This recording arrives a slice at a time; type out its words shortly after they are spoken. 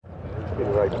Be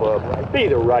the right club. Be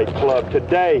the right club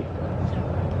today.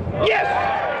 Yes!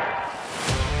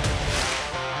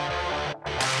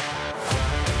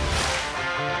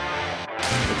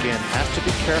 Again, has to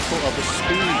be careful of the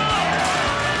speed.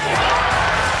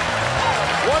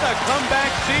 What a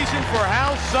comeback season for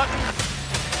Hal Sutton.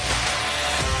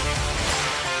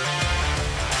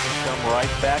 Come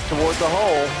right back toward the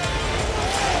hole.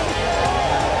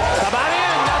 How about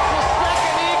in? That's the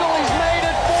second eagle he's made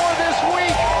it for this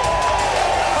week.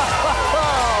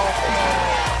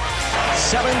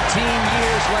 17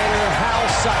 years later, Hal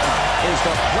Sutton is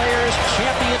the Players'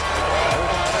 Champion.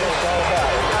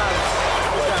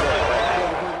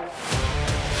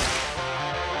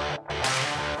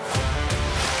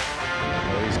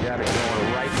 He's got it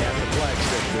going right at the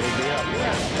flagstick. It'll be up.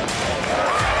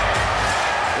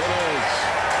 It is.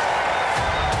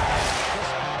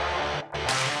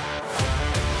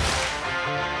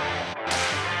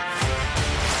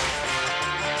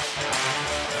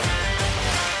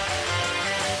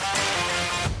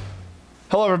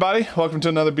 Hello, everybody. Welcome to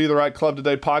another Be the Right Club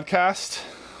Today podcast.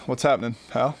 What's happening,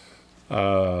 Hal?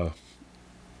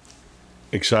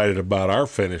 Excited about our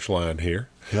finish line here.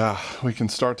 Yeah, we can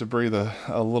start to breathe a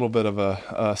little bit of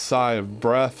a sigh of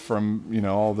breath from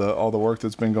all the work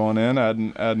that's been going in,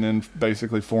 adding in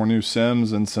basically 4 new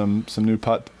sims and some new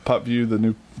putt view, the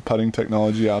new putting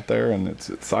technology out there, and it's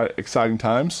exciting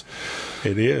times.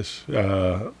 It is.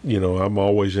 I'm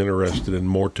always interested in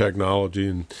more technology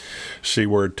and see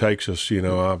where it takes us.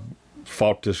 I've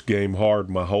fought this game hard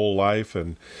my whole life,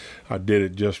 and I did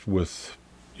it just with,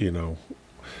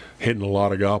 hitting a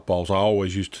lot of golf balls. I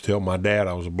always used to tell my dad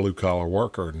I was a blue-collar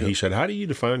worker, and he said, "How do you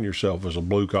define yourself as a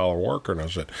blue-collar worker?" And I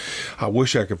said, "I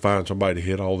wish I could find somebody to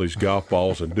hit all these golf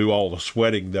balls and do all the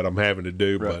sweating that I'm having to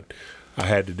do, Right. But I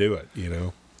had to do it,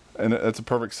 And it's a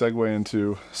perfect segue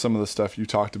into some of the stuff you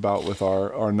talked about with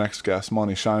our next guest,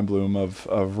 Monte Scheinblum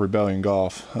of Rebellion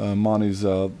Golf. Monte's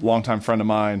a longtime friend of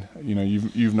mine.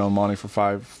 You've known Monte for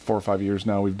 4 or 5 years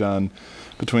now. We've done,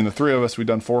 between the three of us, we've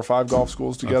done 4 or 5 golf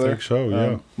schools together. I think so,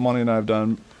 yeah. Monte and I have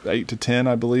done 8 to 10,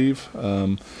 I believe.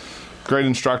 Great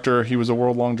instructor. He was a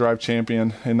world long drive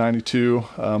champion in '92.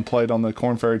 Played on the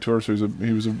Korn Ferry Tour, so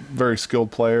he was a very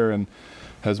skilled player and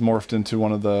has morphed into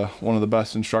one of the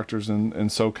best instructors in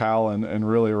SoCal and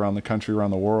really around the country, around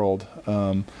the world.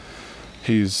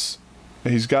 He's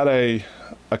got a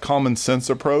common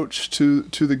sense approach to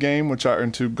the game,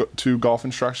 to golf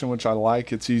instruction, which I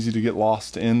like. It's easy to get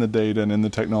lost in the data and in the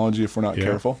technology if we're not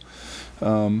careful.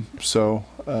 I'm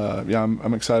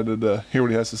excited to hear what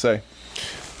he has to say.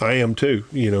 I am too.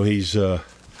 He's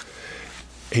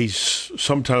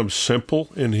sometimes simple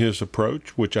in his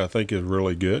approach, which I think is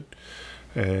really good.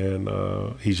 And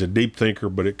he's a deep thinker,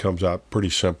 but it comes out pretty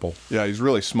simple. Yeah, he's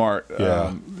really smart.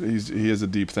 Yeah. He is a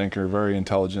deep thinker, very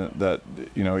intelligent. That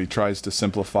he tries to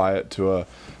simplify it to a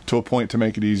point to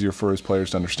make it easier for his players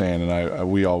to understand. And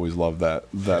we always love that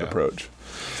approach.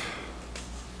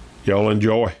 Y'all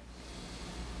enjoy.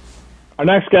 Our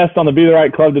next guest on the Be the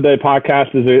Right Club Today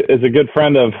podcast is a good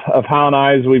friend of Hal and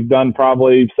I's. We've done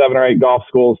probably 7 or 8 golf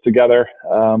schools together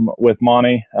with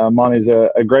Monte. Monte's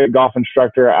a great golf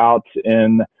instructor out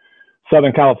in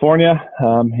Southern California.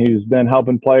 He's been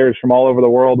helping players from all over the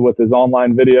world with his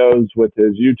online videos, with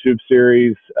his YouTube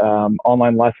series,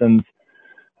 online lessons,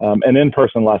 and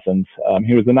in-person lessons.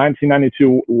 He was the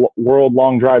 1992 World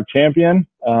Long Drive Champion.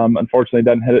 Unfortunately,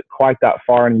 doesn't hit it quite that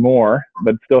far anymore,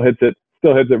 but still hits it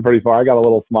pretty far. I got a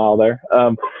little smile there.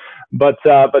 But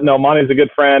no, Monte's a good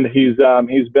friend. He's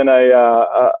been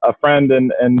a friend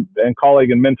and colleague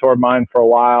and mentor of mine for a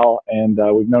while, and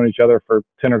we've known each other for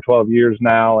 10 or 12 years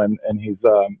now, and he's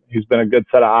been a good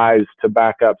set of eyes to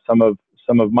back up some of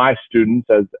my students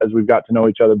as we've got to know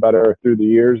each other better through the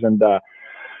years. And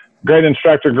great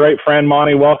instructor, great friend.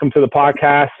 Monte, welcome to the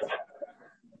podcast.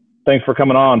 Thanks for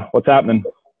coming on. What's happening?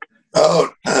 Oh,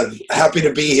 I'm happy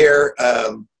to be here.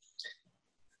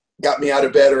 Got me out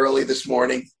of bed early this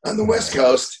morning on the West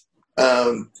Coast.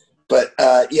 I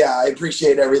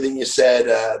appreciate everything you said.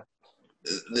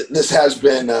 This has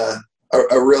been a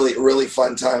really, really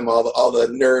fun time. All the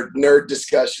nerd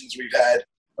discussions we've had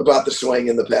about the swing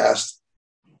in the past.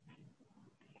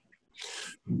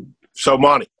 So,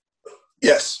 Monte.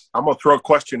 Yes. I'm going to throw a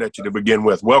question at you to begin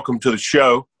with. Welcome to the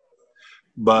show.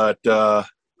 But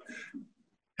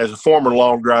as a former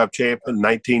long drive champion,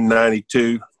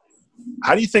 1992,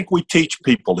 how do you think we teach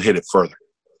people to hit it further?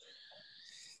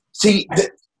 See,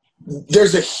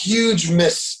 there's a huge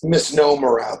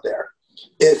misnomer out there.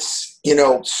 It's,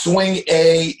 swing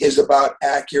A is about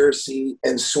accuracy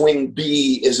and swing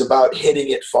B is about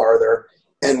hitting it farther.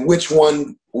 And which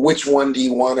one do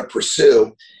you want to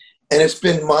pursue? And it's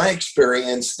been my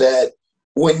experience that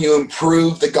when you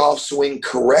improve the golf swing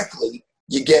correctly,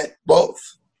 you get both.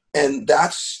 And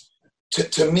that's,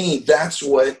 to me, that's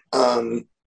what a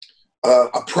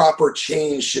proper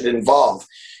change should involve.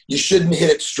 You shouldn't hit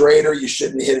it straighter. You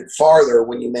shouldn't hit it farther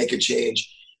when you make a change.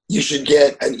 You should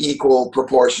get an equal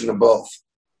proportion of both.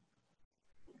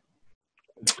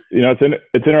 You know,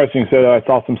 it's interesting. So I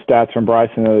saw some stats from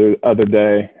Bryson the other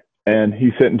day, and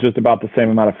he's hitting just about the same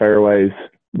amount of fairways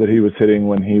that he was hitting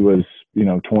when he was,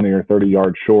 20 or 30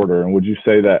 yards shorter. And would you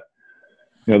say that,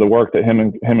 the work that him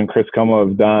and Chris Como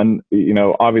have done,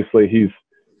 obviously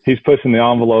he's pushing the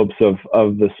envelopes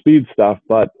of the speed stuff,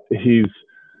 but he's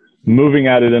moving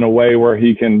at it in a way where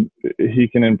he can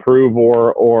improve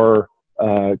or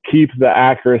keep the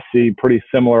accuracy pretty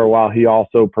similar while he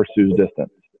also pursues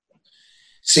distance.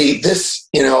 See, this,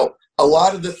 a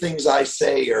lot of the things I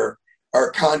say are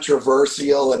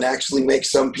controversial and actually make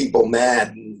some people mad,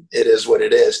 and it is what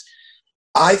it is.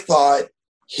 I thought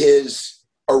his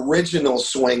original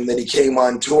swing that he came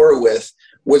on tour with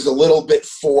was a little bit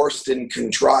forced and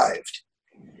contrived.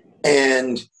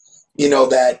 And,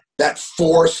 that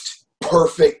forced,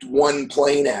 perfect one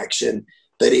plane action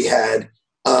that he had.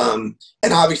 And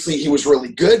obviously he was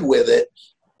really good with it,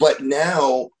 but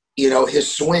now,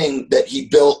 his swing that he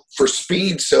built for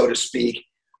speed, so to speak,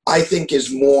 I think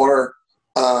is more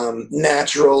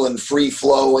natural and free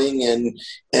flowing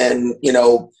and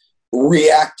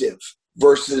reactive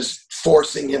versus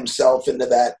forcing himself into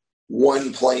that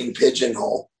one plane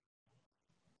pigeonhole.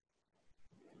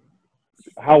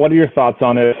 Hal, what are your thoughts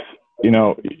on if,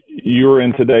 you were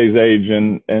in today's age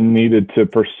and needed to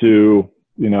pursue,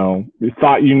 you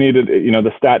thought you needed,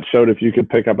 the stat showed if you could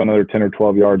pick up another 10 or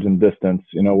 12 yards in distance,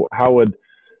 how would,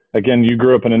 again, you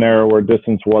grew up in an era where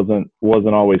distance wasn't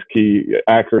always key.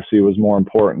 Accuracy was more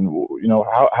important.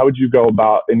 How would you go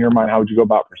about, in your mind, how would you go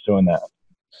about pursuing that?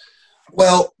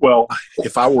 Well,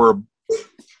 if I were,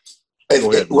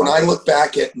 when I look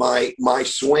back at my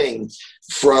swing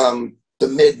from the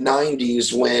mid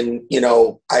 90s, when,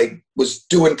 I was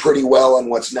doing pretty well on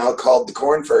what's now called the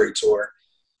Korn Ferry Tour,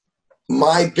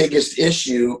 my biggest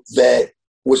issue that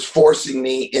was forcing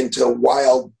me into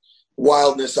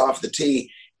wildness off the tee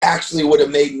actually would have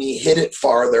made me hit it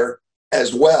farther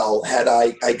as well had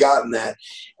I gotten that.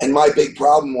 And my big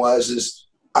problem was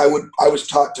I was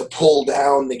taught to pull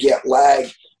down to get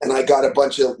lag, and I got a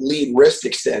bunch of lead wrist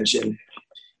extension,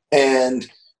 and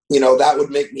that would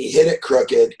make me hit it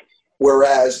crooked.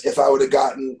 Whereas if I would have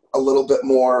gotten a little bit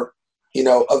more,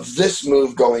 of this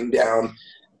move going down,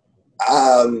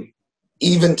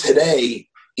 even today,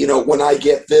 when I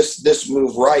get this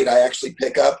move right, I actually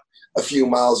pick up a few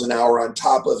miles an hour on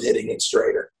top of hitting it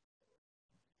straighter.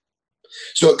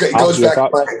 So it goes back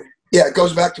to it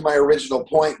goes back to my original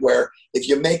point where if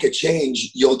you make a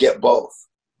change, you'll get both.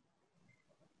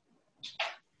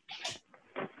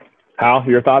 Hal,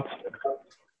 your thoughts?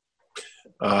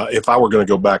 If I were going to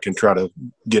go back and try to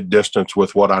get distance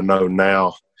with what I know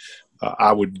now,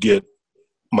 I would get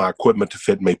my equipment to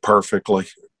fit me perfectly.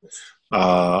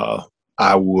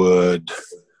 I would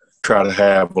try to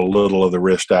have a little of the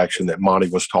wrist action that Monty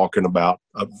was talking about.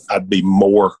 I'd be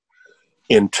more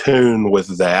in tune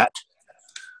with that.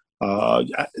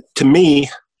 To me,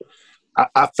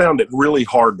 I found it really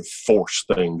hard to force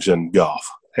things in golf.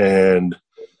 And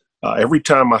every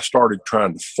time I started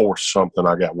trying to force something,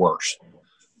 I got worse.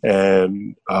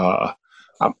 And,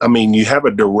 you have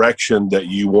a direction that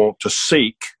you want to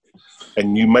seek,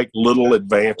 and you make little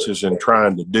advances in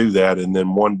trying to do that, and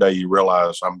then one day you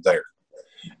realize I'm there.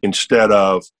 Instead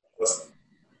of,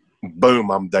 boom,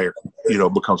 I'm there,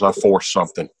 because I forced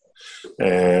something.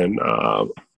 And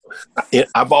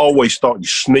I've always thought you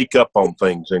sneak up on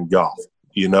things in golf.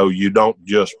 You don't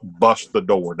just bust the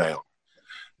door down.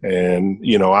 And,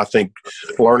 I think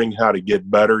learning how to get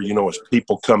better, as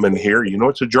people come in here,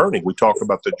 it's a journey. We talk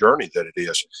about the journey that it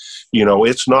is.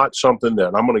 It's not something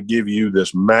that I'm going to give you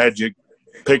this magic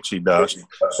pixie dust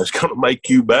that's going to make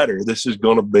you better. This is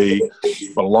going to be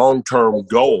a long-term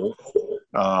goal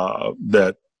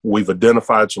that we've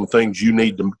identified some things you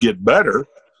need to get better.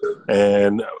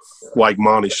 And like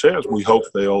Monty says, we hope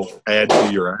they'll add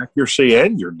to your accuracy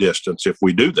and your distance if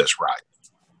we do this right.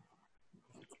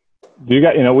 Do you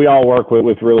got, we all work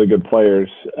with really good players.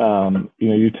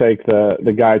 You take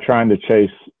the guy trying to chase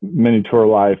mini tour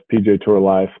life, PGA Tour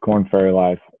life, Korn Ferry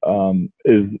life.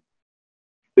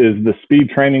 Is the speed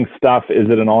training stuff, is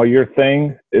it an all year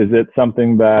thing? Is it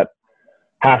something that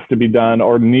has to be done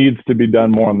or needs to be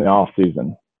done more in the off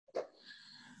season?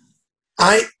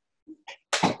 I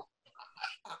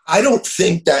don't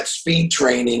think that speed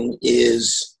training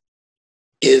is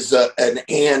an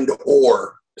and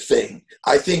or. thing.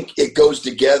 I think it goes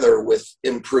together with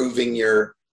improving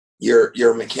your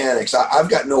mechanics. I've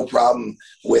got no problem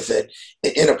with it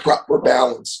in a proper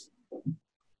balance.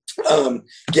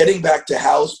 Getting back to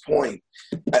Hal's point,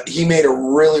 he made a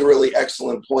really, really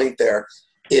excellent point there.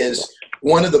 Is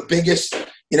one of the biggest,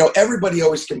 everybody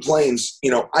always complains,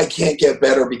 I can't get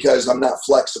better because I'm not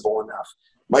flexible enough.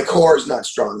 My core is not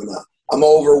strong enough. I'm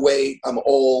overweight. I'm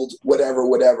old,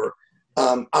 whatever.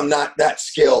 I'm not that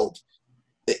skilled.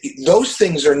 Those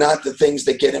things are not the things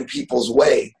that get in people's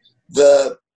way.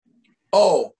 I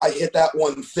hit that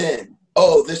one thin.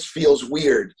 Oh, this feels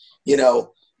weird.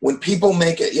 When people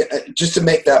make it, just to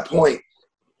make that point,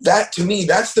 that to me,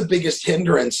 that's the biggest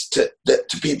hindrance to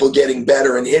people getting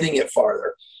better and hitting it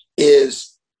farther,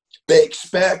 is they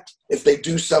expect if they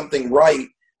do something right,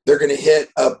 they're going to hit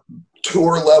a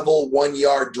tour level 1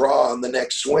 yard draw on the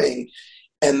next swing,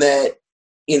 and that,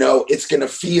 it's going to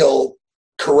feel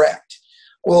correct.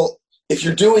 Well, if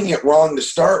you're doing it wrong to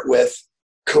start with,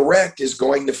 correct is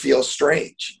going to feel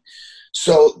strange.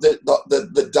 So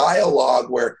the dialogue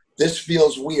where this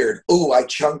feels weird. Ooh, I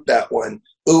chunked that one.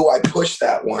 Ooh, I pushed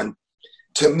that one.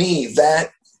 To me,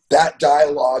 that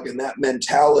dialogue and that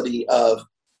mentality of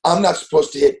I'm not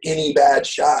supposed to hit any bad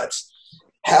shots.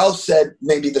 Hal said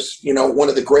maybe this, one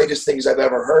of the greatest things I've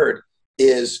ever heard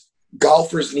is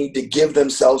golfers need to give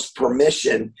themselves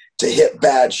permission to hit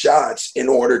bad shots in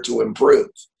order to improve.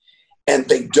 And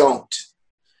they don't.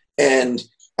 And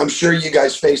I'm sure you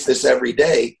guys face this every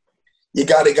day. You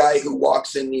got a guy who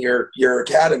walks into your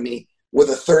academy with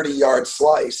a 30-yard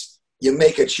slice. You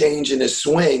make a change in his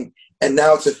swing, and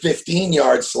now it's a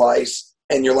 15-yard slice,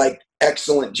 and you're like,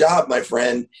 excellent job, my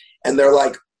friend. And they're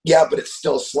like, yeah, but it's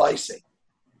still slicing.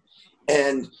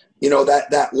 And,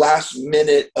 that last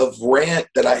minute of rant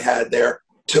that I had there,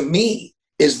 to me,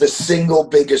 is the single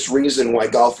biggest reason why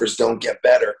golfers don't get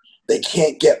better. They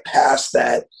can't get past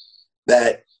that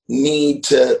need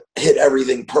to hit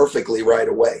everything perfectly right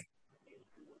away.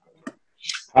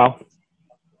 Hal?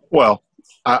 Well,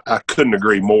 I couldn't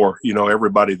agree more.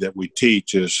 Everybody that we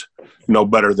teach is no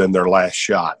better than their last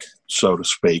shot, so to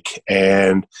speak.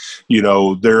 And,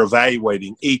 they're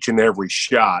evaluating each and every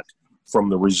shot from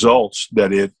the results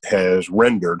that it has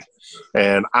rendered.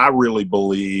 And I really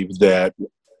believe that,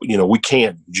 we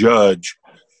can't judge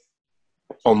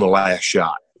on the last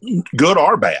shot, good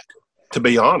or bad, to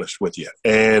be honest with you.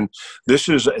 And this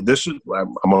is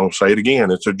I'm going to say it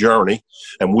again, it's a journey,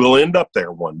 and we'll end up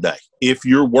there one day if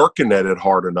you're working at it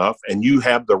hard enough and you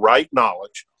have the right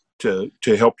knowledge to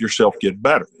help yourself get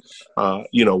better.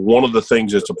 One of the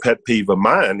things that's a pet peeve of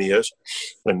mine is,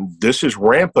 and this is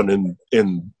rampant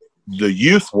in the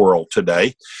youth world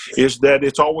today, is that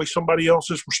it's always somebody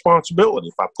else's responsibility.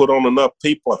 If I put on enough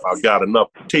people, if I've got enough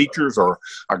teachers, or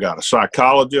I got a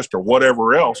psychologist or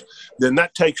whatever else, then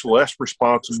that takes less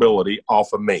responsibility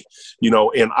off of me.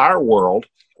 In our world,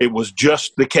 it was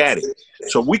just the caddy.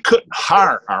 So we couldn't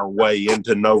hire our way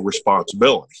into no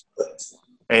responsibility.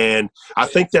 And I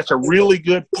think that's a really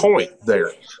good point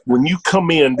there. When you come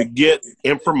in to get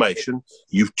information,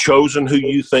 you've chosen who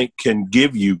you think can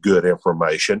give you good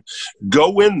information.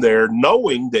 Go in there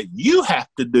knowing that you have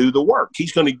to do the work.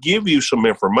 He's going to give you some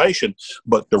information,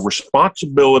 but the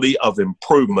responsibility of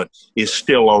improvement is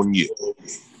still on you.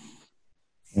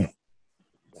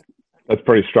 That's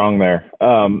pretty strong there.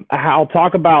 Hal,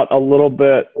 talk about a little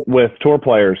bit with tour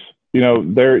players.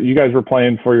 You guys were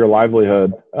playing for your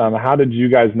livelihood. How did you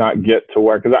guys not get to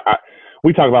where? Because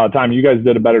we talk about all the time. You guys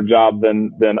did a better job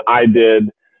than I did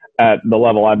at the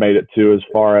level I made it to, as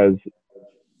far as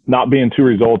not being too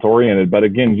results oriented. But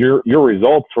again, your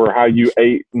results were how you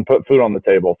ate and put food on the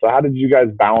table. So how did you guys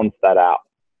balance that out?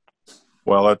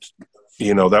 Well,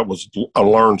 that was a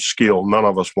learned skill. None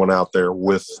of us went out there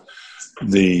with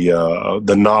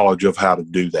the knowledge of how to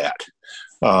do that.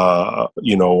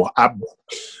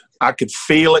 I could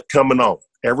feel it coming on.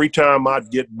 Every time I'd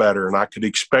get better and I could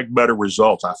expect better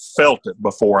results, I felt it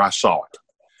before I saw it.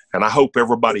 And I hope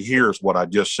everybody hears what I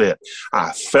just said.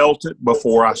 I felt it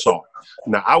before I saw it.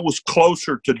 Now, I was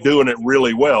closer to doing it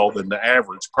really well than the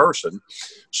average person.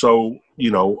 So,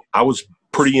 I was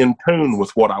pretty in tune with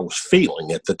what I was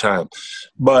feeling at the time.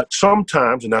 But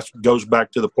sometimes, and that goes back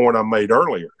to the point I made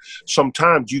earlier,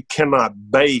 sometimes you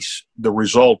cannot base the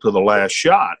result of the last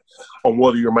shot on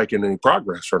whether you're making any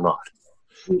progress or not.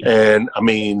 And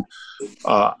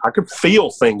I could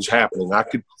feel things happening. I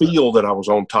could feel that I was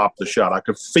on top of the shot. I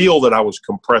could feel that I was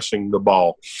compressing the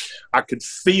ball. I could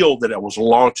feel that I was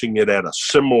launching it at a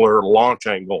similar launch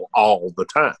angle all the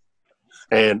time.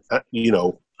 And,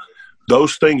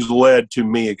 those things led to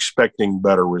me expecting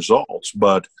better results.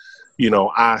 But,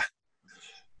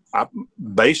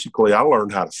 basically I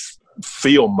learned how to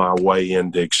feel my way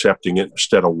into accepting it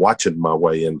instead of watching my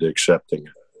way into accepting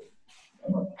it.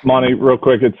 Monte, real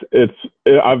quick,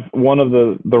 I've one of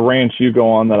the rants you go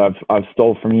on that I've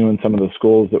stole from you in some of the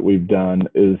schools that we've done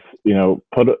is,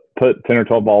 put 10 or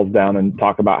 12 balls down and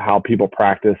talk about how people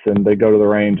practice, and they go to the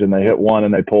range and they hit one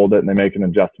and they pulled it and they make an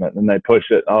adjustment and they push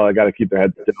it. Oh, I got to keep their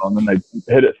head still, and then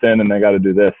they hit it thin and they got to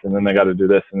do this, and then they got to do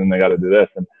this, and then they got to do this.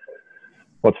 And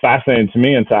what's fascinating to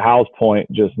me, and to Hal's point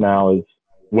just now, is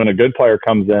when a good player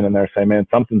comes in and they're saying, man,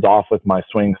 something's off with my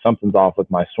swing,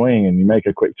 and you make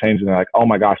a quick change and they're like, oh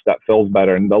my gosh, that feels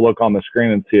better. And they'll look on the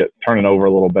screen and see it turning over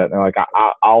a little bit. And they're like,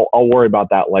 I'll worry about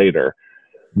that later.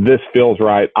 This feels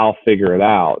right. I'll figure it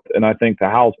out. And I think to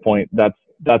Hal's point, that's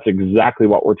exactly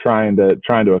what we're trying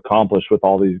to accomplish with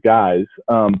all these guys.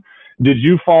 Did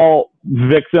you fall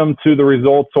victim to the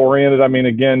results oriented? I mean,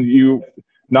 again, you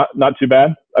not too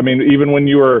bad. I mean, even when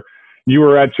you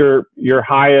were at your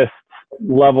highest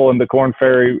level in the Korn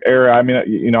Ferry era, I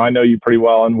mean, I know you pretty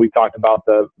well, and we talked about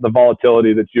the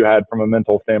volatility that you had from a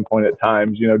mental standpoint at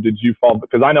times. Did you fall?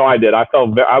 Because I know I did. I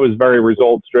was very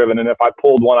results driven, and if I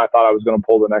pulled one, I thought I was going to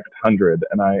pull the next 100,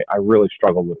 and I really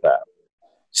struggled with that.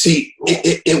 See,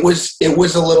 it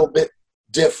was a little bit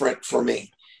different for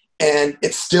me, and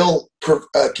it still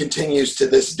continues to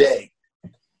this day.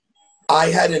 I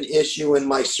had an issue in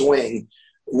my swing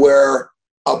where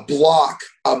a block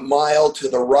a mile to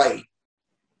the right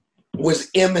was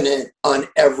imminent on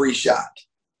every shot.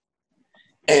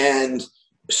 And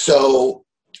so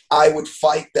I would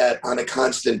fight that on a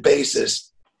constant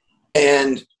basis.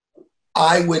 And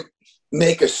I would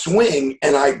make a swing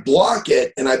and I'd block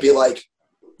it and I'd be like,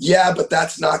 yeah, but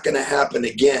that's not going to happen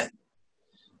again.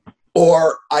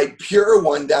 Or I'd pure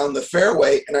one down the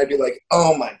fairway and I'd be like,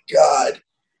 oh my God.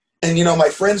 And, my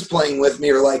friends playing with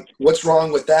me are like, what's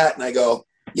wrong with that? And I go,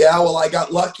 yeah, well, I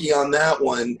got lucky on that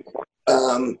one.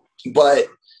 But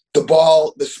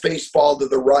the space ball to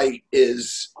the right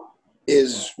is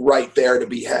right there to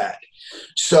be had.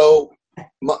 So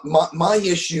my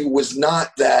issue was not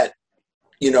that,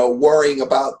 worrying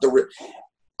about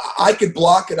I could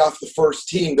block it off the first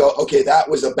tee and go, okay, that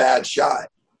was a bad shot.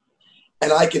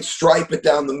 And I could stripe it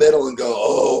down the middle and go,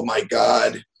 oh my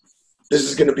God, this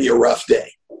is going to be a rough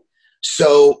day.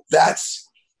 So that's,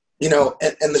 and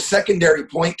the secondary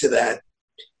point to that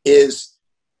is,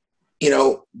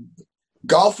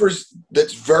 golfers,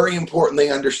 that's very important they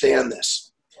understand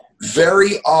this.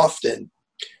 Very often,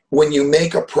 when you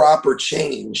make a proper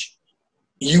change,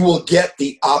 you will get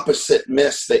the opposite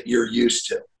miss that you're used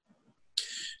to.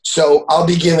 So I'll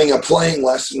be giving a playing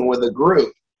lesson with a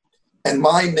group, and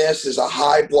my miss is a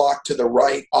high block to the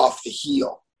right off the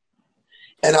heel.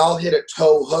 And I'll hit a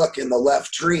toe hook in the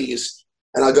left trees,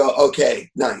 and I'll go, okay,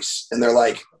 nice. And they're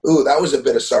like, ooh, that was a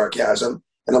bit of sarcasm.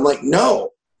 And I'm like,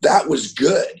 no, that was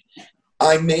good.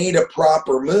 I made a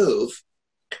proper move,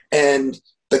 and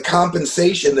the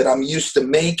compensation that I'm used to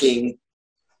making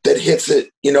that hits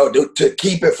it, to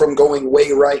keep it from going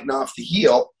way right and off the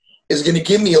heel is going to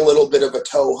give me a little bit of a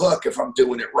toe hook if I'm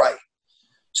doing it right.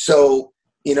 So,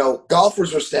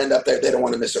 golfers will stand up there. They don't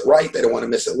want to miss it right. They don't want to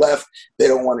miss it left. They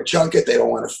don't want to chunk it. They don't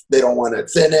want to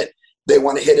thin it. They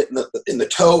want to hit it in the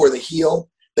toe or the heel.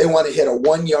 They want to hit a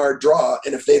 1 yard draw.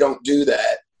 And if they don't do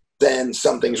that, then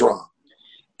something's wrong.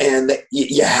 And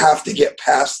you have to get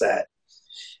past that.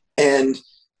 And,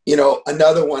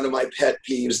 another one of my pet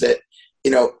peeves that,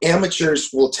 amateurs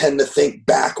will tend to think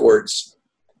backwards.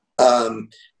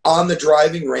 On the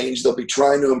driving range, they'll be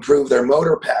trying to improve their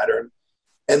motor pattern,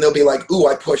 and they'll be like, ooh,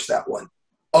 I pushed that one.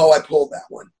 Oh, I pulled that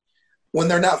one. When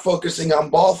they're not focusing on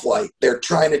ball flight, they're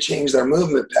trying to change their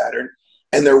movement pattern,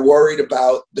 and they're worried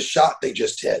about the shot they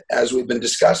just hit, as we've been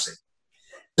discussing.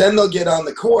 Then they'll get on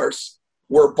the course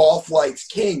where ball flight's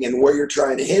king and where you're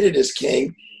trying to hit it is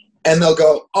king, and they'll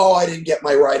go, oh, I didn't get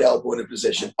my right elbow in a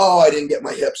position. Oh, I didn't get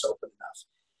my hips open enough.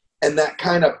 And that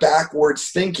kind of backwards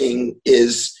thinking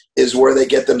is where they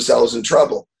get themselves in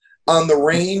trouble. On the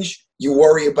range, you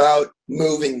worry about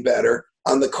moving better.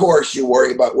 On the course, you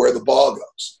worry about where the ball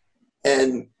goes.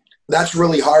 And that's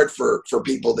really hard for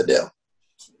people to do.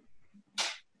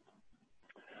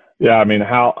 Yeah, I mean,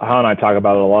 Hal and I talk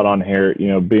about it a lot on here.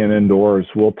 Being indoors,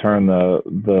 we'll turn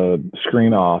the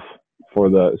screen off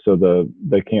so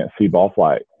they can't see ball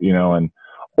flight. And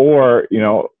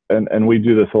we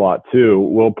do this a lot too.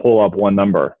 We'll pull up one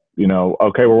number.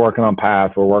 Okay, we're working on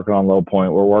path, we're working on low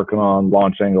point, we're working on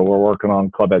launch angle, we're working on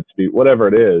club head speed, whatever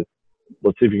it is.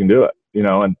 Let's see if you can do it.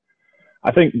 And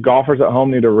I think golfers at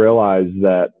home need to realize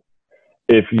that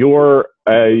if you're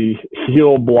a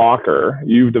heel blocker.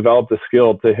 You've developed a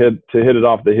skill to hit it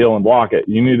off the heel and block it.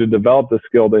 You need to develop the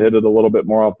skill to hit it a little bit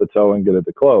more off the toe and get it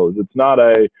to close. It's not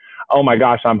oh my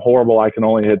gosh, I'm horrible, I can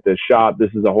only hit this shot, this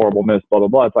is a horrible miss, blah, blah,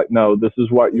 blah. It's like, no, this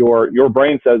is what your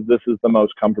brain says this is the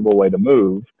most comfortable way to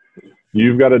move.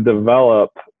 You've got to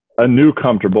develop a new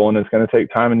comfortable, and it's going to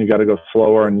take time, and you got to go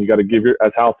slower, and you got to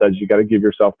as Hal says, you got to give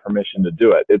yourself permission to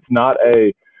do it. It's not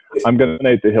I'm going to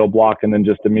hit the heel block and then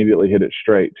just immediately hit it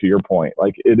straight, to your point.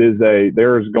 Like, it is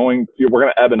we're going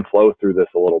to ebb and flow through this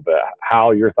a little bit.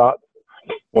 Hal, your thoughts?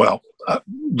 Well,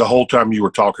 the whole time you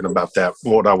were talking about that,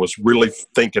 what I was really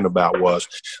thinking about was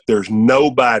there's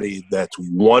nobody that's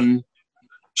one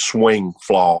swing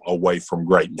flaw away from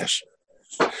greatness.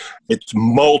 It's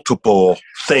multiple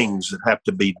things that have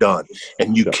to be done,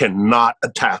 and you cannot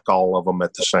attack all of them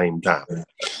at the same time.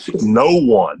 No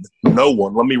one,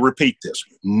 let me repeat this,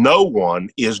 no one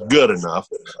is good enough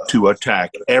to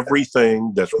attack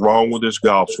everything that's wrong with his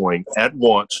golf swing at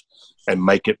once and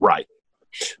make it right.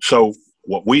 So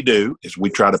what we do is we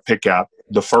try to pick out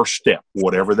the first step,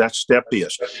 whatever that step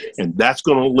is, and that's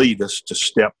going to lead us to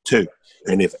step 2.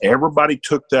 And if everybody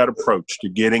took that approach to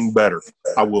getting better,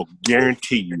 I will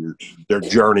guarantee you their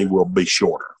journey will be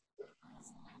shorter.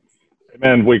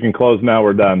 Man, we can close now.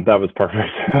 We're done. That was perfect.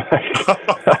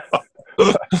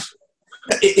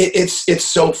 It's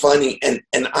so funny, and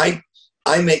I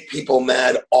make people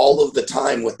mad all of the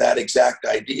time with that exact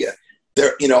idea.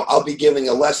 I'll be giving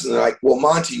a lesson. They're like, well,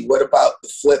 Monty, what about the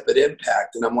flip at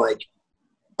impact? And I'm like,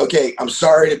 okay, I'm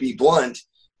sorry to be blunt,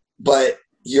 but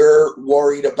you're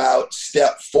worried about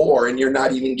step 4 and you're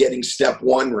not even getting step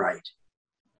 1 right.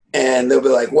 And they'll be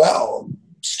like, well,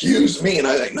 excuse me. And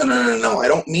I'm like, no, I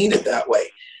don't mean it that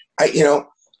way.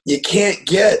 You can't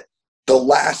get the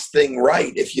last thing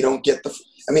right if you don't get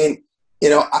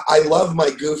I love my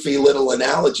goofy little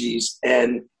analogies,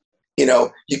 and,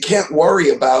 you can't worry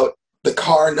about the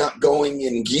car not going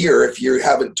in gear if you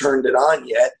haven't turned it on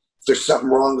yet, if there's something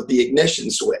wrong with the ignition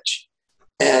switch.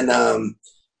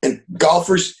 And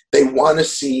golfers, they want to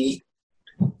see,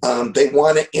 they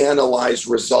want to analyze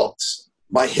results.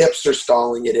 My hips are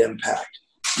stalling at impact.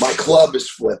 My club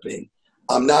is flipping.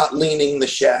 I'm not leaning the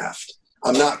shaft.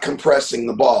 I'm not compressing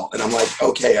the ball. And I'm like,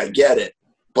 okay, I get it.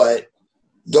 But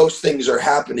those things are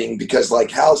happening because, like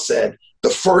Hal said,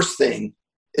 the first thing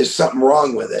is something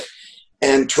wrong with it.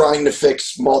 And trying to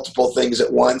fix multiple things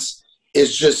at once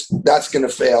that's going to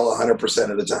fail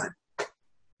 100% of the time.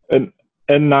 And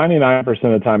 99%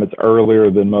 of the time, it's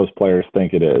earlier than most players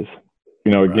think it is.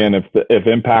 Again, if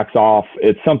impact's off,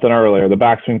 it's something earlier, the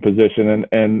backswing position.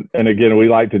 And again, we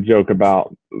like to joke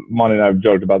about, Monty and I have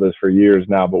joked about this for years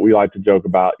now, but we like to joke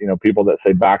about, people that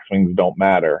say backswings don't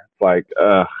matter. It's like,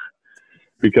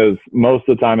 because most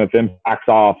of the time, if impact's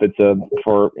off, it's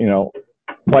for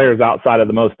players outside of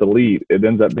the most elite, it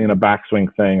ends up being a backswing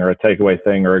thing or a takeaway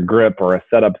thing or a grip or a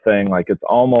setup thing. Like, it's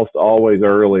almost always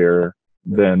earlier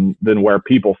than where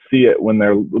people see it when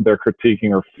they're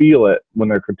critiquing, or feel it when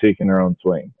they're critiquing their own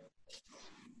swing.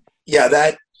 Yeah,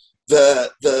 that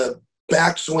the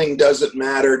backswing doesn't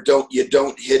matter. Don't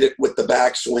hit it with the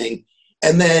backswing,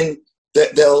 and then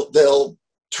they'll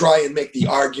try and make the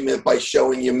argument by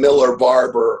showing you Miller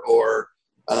Barber or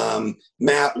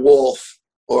Matt Wolf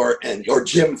or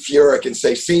Jim Furyk and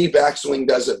say, see, backswing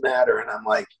doesn't matter. And I'm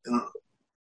like,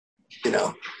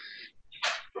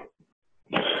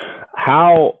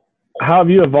 How have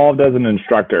you evolved as an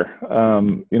instructor?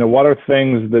 What are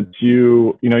things that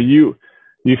you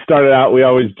started out, we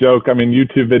always joke,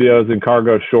 YouTube videos and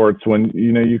cargo shorts, when,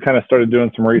 you kind of started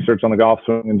doing some research on the golf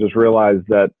swing and just realized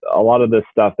that a lot of this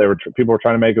stuff, people were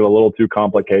trying to make it a little too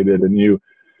complicated. And you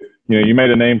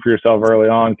made a name for yourself early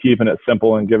on, keeping it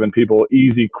simple and giving people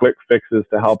easy, quick fixes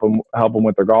to help them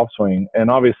with their golf swing.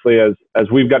 And obviously, as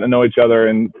we've gotten to know each other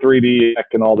in 3D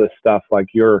and all this stuff, like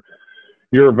you're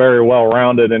very well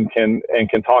rounded and can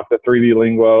talk the 3D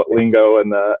lingo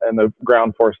and the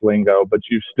ground force lingo, but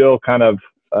you're still kind of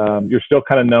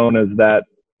known as that,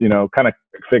 kind of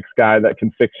fix guy that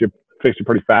can fix you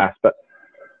pretty fast. But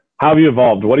how have you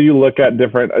evolved? What do you look at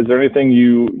different? Is there anything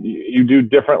you do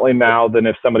differently now than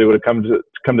if somebody would have come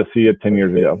to see you 10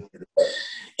 years ago?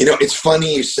 It's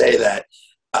funny you say that.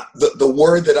 The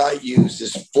word that I use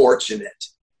is fortunate.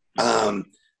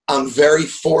 I'm very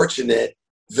fortunate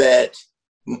that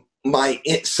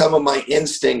some of my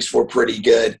instincts were pretty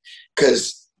good,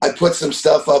 because I put some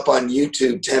stuff up on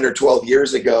YouTube 10 or 12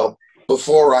 years ago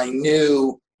before I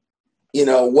knew,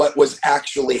 what was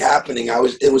actually happening.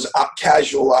 It was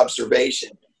casual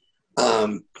observation.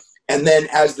 And then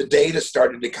as the data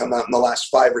started to come out in the last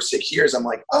 5 or 6 years, I'm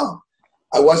like, oh,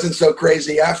 I wasn't so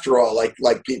crazy after all,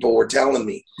 like people were telling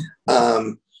me.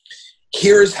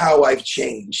 Here's how I've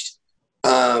changed.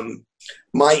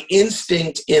 My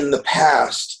instinct in the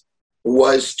past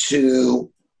was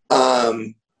to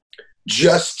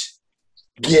just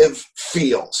give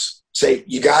feels. Say,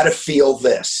 you got to feel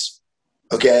this,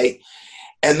 okay?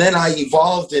 And then I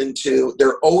evolved into,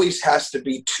 there always has to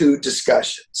be two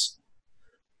discussions.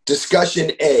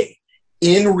 Discussion A,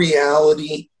 in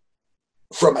reality,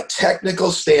 from a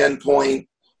technical standpoint,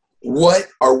 what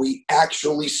are we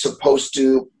actually supposed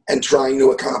to and trying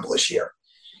to accomplish here?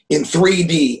 In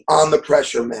 3D, on the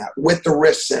pressure mat, with the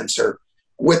wrist sensor,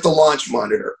 with the launch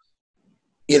monitor,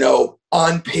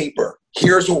 on paper,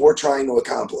 here's what we're trying to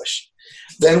accomplish.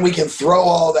 Then we can throw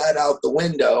all that out the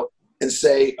window and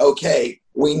say, okay,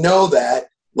 we know that,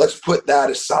 let's put that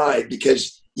aside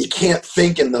because you can't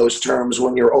think in those terms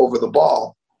when you're over the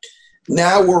ball.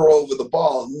 Now we're over the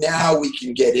ball. Now we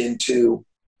can get into,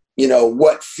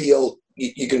 what feel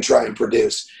you can try and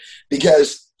produce.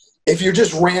 Because if you're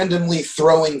just randomly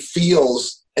throwing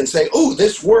feels and say, oh,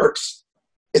 this works,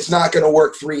 it's not going to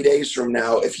work 3 days from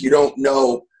now if you don't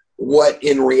know what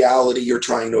in reality you're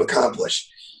trying to accomplish.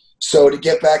 So to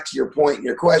get back to your point and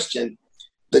your question,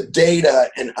 the data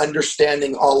and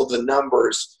understanding all of the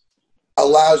numbers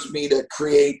allows me to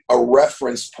create a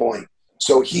reference point.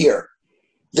 So here,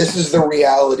 this is the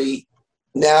reality.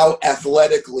 Now,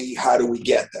 athletically, how do we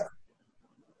get there?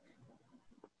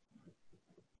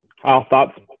 Hal,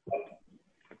 thoughts?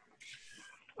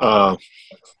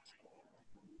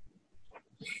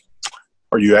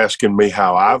 Are you asking me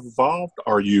how I've evolved?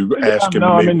 Or are you asking me?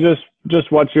 No, I mean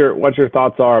just what your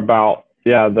thoughts are about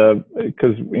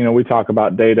because we talk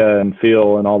about data and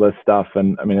feel and all this stuff,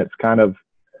 and I mean it's kind of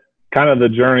the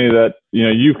journey that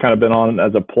you've kind of been on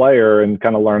as a player and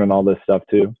kind of learning all this stuff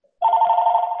too.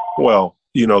 Well,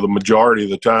 the majority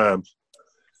of the time,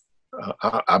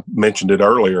 I mentioned it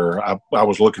earlier, I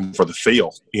was looking for the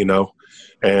feel,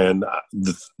 and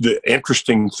the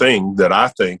interesting thing that I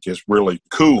think is really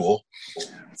cool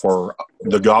for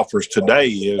the golfers today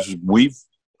is we've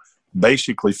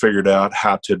basically figured out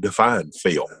how to define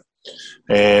feel,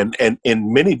 and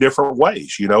in many different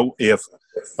ways. If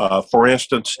for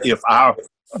instance,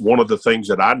 one of the things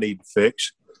that I need to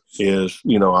fix is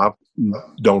I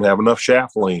don't have enough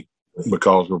shaft lean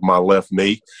because of my left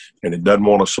knee, and it doesn't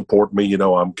want to support me.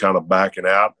 I'm kind of backing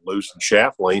out, losing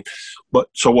shaft lean. But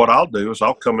so what I'll do is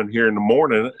I'll come in here in the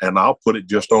morning and I'll put it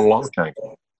just on launch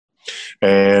angle.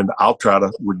 And I'll try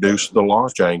to reduce the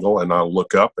launch angle, and I'll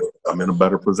look up and I'm in a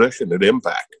better position at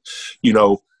impact.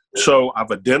 So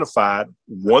I've identified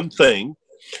one thing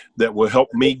that will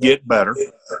help me get better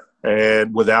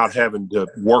and without having to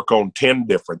work on 10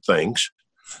 different things.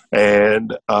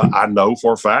 And I know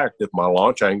for a fact if my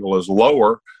launch angle is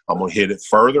lower, I'm going to hit it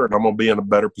further and I'm going to be in a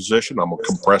better position. I'm going to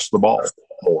compress the ball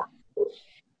more.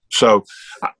 So,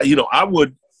 I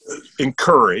would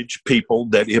encourage people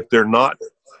that if they're not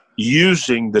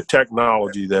using the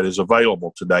technology that is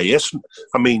available today,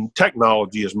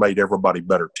 technology has made everybody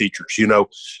better teachers.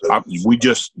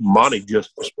 Monty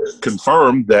just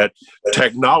confirmed that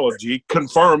technology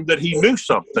confirmed that he knew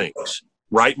some things,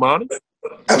 right, Monty?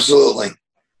 Absolutely.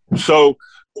 So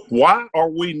why are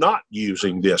we not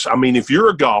using this? If you're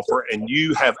a golfer and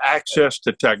you have access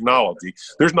to technology,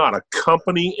 there's not a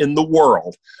company in the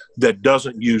world that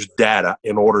doesn't use data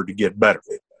in order to get better.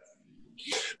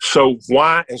 So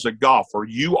why, as a golfer,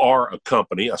 you are a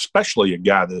company, especially a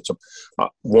guy that's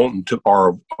wanting to,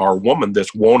 or a woman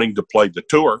that's wanting to play the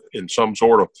tour in some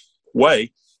sort of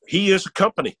way, he is a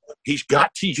company. He's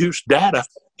got to use data.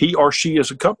 He or she is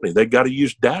a company. They've got to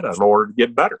use data in order to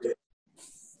get better.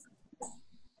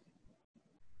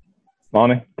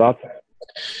 Monty, thoughts?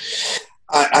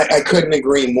 I couldn't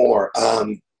agree more.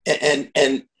 And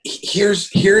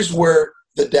here's where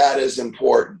the data is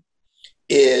important.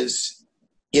 Is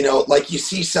like you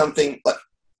see something. Like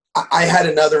I had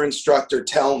another instructor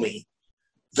tell me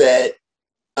that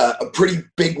a pretty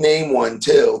big name one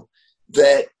too,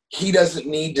 that he doesn't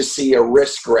need to see a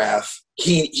wrist graph.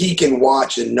 He can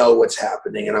watch and know what's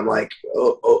happening. And I'm like,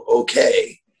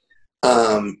 okay.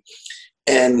 And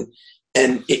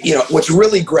what's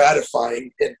really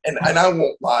gratifying, and I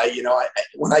won't lie,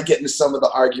 when I get into some of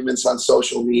the arguments on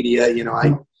social media, I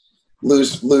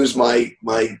lose my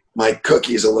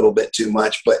cookies a little bit too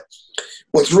much. But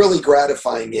what's really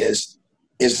gratifying is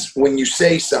when you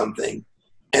say something,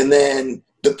 and then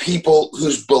the people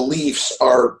whose beliefs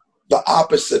are the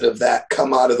opposite of that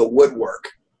come out of the woodwork,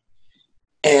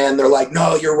 and they're like,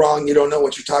 "No, you're wrong. You don't know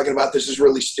what you're talking about. This is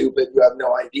really stupid. You have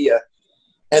no idea."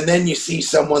 And then you see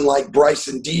someone like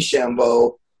Bryson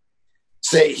DeChambeau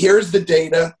say, here's the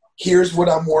data, here's what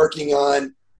I'm working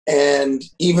on. And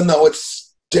even though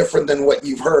it's different than what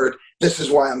you've heard, this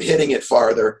is why I'm hitting it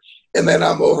farther. And then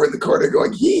I'm over in the corner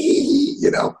going, hee,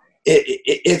 you know,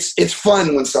 it's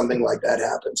fun when something like that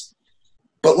happens.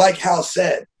 But like Hal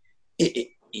said,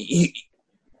 we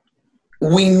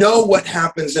know what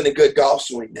happens in a good golf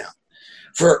swing now.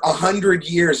 For 100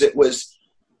 years, it was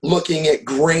looking at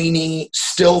grainy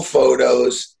still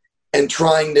photos and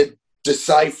trying to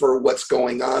decipher what's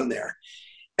going on there.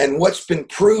 And what's been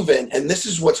proven, and this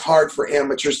is what's hard for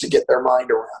amateurs to get their mind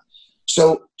around.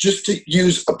 So just to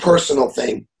use a personal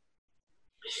thing,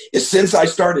 is since I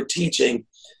started teaching,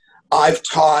 I've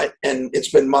taught, and it's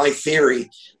been my theory,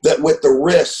 that with the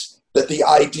wrist, that the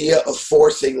idea of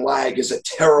forcing lag is a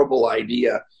terrible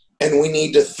idea, and we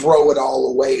need to throw it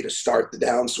all away to start the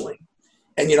downswing.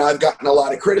 And, you know, I've gotten a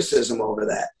lot of criticism over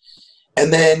that.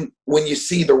 And then when you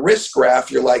see the wrist graph,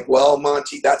 you're like, well,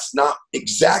 Monty, that's not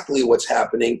exactly what's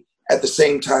happening at the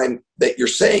same time that you're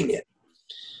saying it.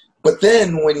 But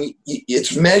then when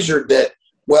it's measured that,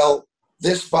 well,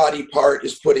 this body part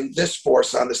is putting this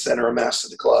force on the center of mass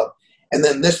of the club, and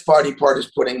then this body part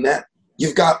is putting that,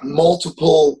 you've got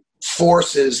multiple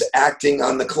forces acting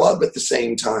on the club at the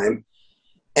same time.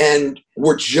 And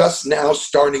we're just now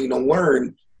starting to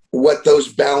learn what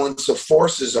those balance of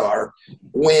forces are,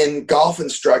 when golf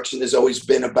instruction has always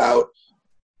been about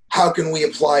how can we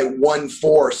apply one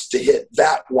force to hit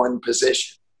that one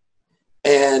position.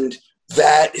 And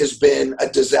that has been a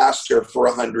disaster for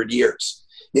 100 years.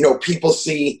 You know, people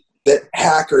see that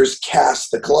hackers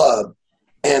cast the club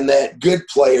and that good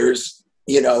players,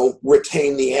 you know,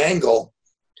 retain the angle.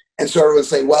 And so everyone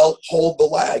say, well, hold the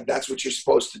lag. That's what you're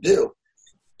supposed to do.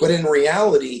 But in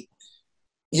reality,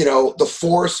 you know, the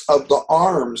force of the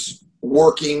arms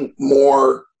working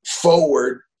more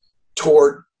forward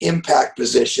toward impact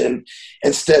position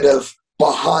instead of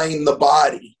behind the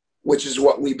body, which is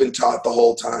what we've been taught the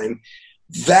whole time.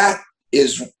 That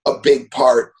is a big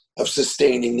part of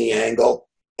sustaining the angle.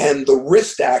 And the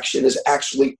wrist action is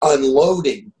actually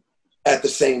unloading at the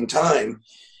same time.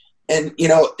 And, you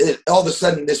know, all of a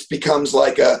sudden this becomes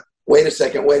like a, wait a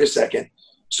second.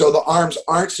 So the arms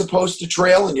aren't supposed to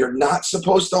trail and you're not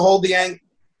supposed to hold the angle,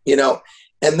 you know.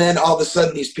 And then all of a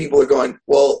sudden these people are going,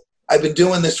 well, I've been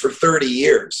doing this for 30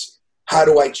 years. How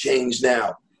do I change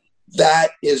now?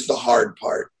 That is the hard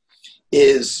part,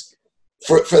 is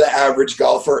for the average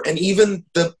golfer and even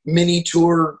the mini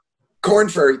tour, Korn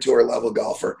Ferry Tour level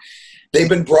golfer. They've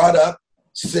been brought up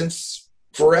since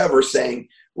forever saying,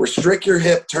 restrict your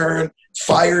hip turn,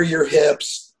 fire your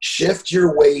hips, shift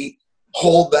your weight,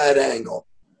 hold that angle.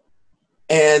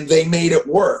 And they made it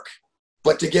work.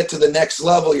 But to get to the next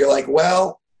level, you're like,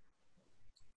 well,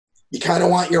 you kind of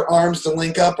want your arms to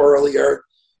link up earlier.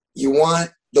 You want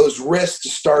those wrists to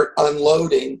start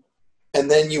unloading.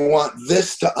 And then you want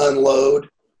this to unload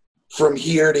from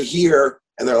here to here.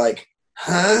 And they're like,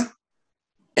 huh?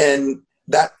 And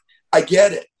that, I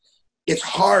get it. It's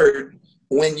hard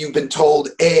when you've been told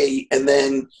A and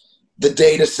then the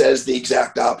data says the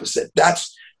exact opposite.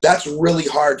 That's really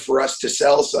hard for us to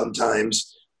sell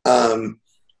sometimes,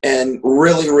 and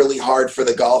really, really hard for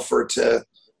the golfer to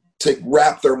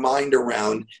wrap their mind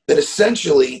around, that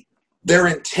essentially their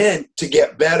intent to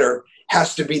get better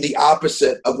has to be the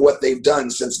opposite of what they've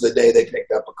done since the day they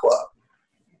picked up a club.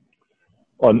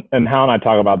 Well, and Hal and I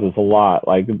talk about this a lot.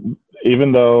 Like,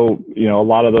 even though, you know, a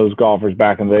lot of those golfers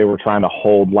back in the day were trying to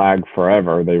hold lag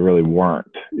forever, they really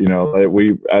weren't. You know,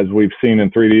 as we've seen in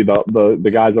 3D,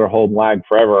 the guys that are holding lag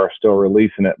forever are still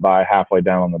releasing it by halfway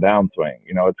down on the downswing.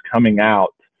 You know, it's coming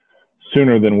out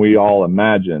sooner than we all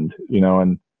imagined, you know,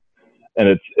 and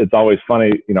it's always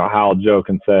funny, you know, how Joe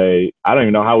can say, I don't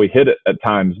even know how we hit it at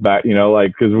times back, you know,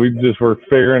 like, cause we just were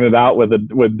figuring it out with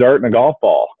dirt and a golf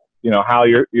ball. You know, Hal,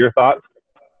 your thoughts?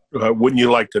 Wouldn't you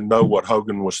like to know what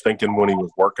Hogan was thinking when he was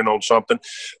working on something?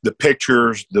 The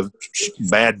pictures, the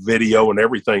bad video and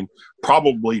everything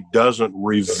probably doesn't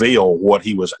reveal what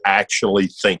he was actually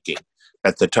thinking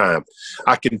at the time.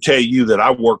 I can tell you that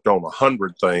I worked on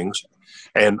 100 things,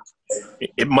 and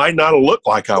it might not have looked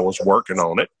like I was working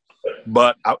on it,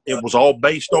 but it was all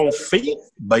based on feel,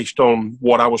 based on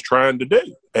what I was trying to do.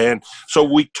 And so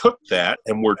we took that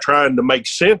and we're trying to make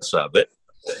sense of it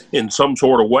in some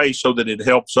sort of way so that it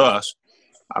helps us.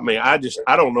 I mean, I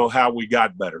don't know how we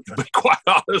got better, to be quite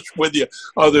honest with you,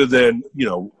 other than, you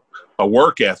know, a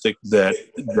work ethic that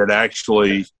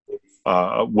actually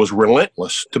was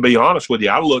relentless, to be honest with you.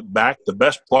 I look back, the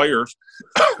best players,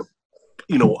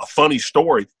 you know, a funny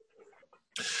story,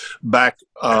 back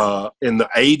in the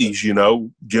 80s, you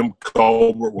know, Jim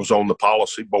Colbert was on the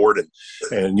policy board,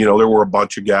 and you know, there were a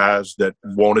bunch of guys that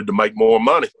wanted to make more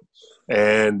money.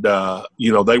 And,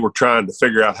 they were trying to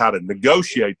figure out how to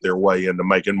negotiate their way into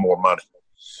making more money.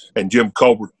 And Jim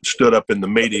Colbert stood up in the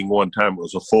meeting one time. It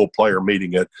was a full player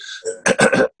meeting at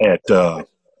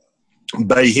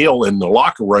Bay Hill in the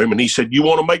locker room. And he said, you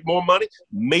want to make more money?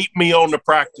 Meet me on the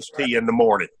practice tee in the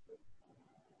morning,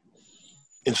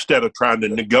 instead of trying to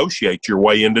negotiate your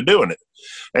way into doing it.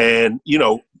 And,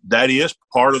 that is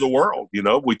part of the world.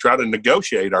 We try to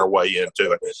negotiate our way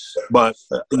into it. But,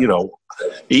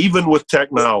 even with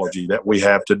technology that we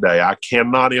have today, I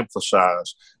cannot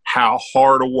emphasize how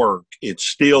hard a work it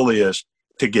still is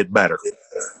to get better.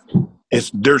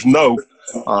 There's no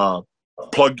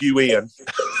plug you in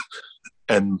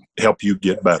and help you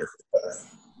get better.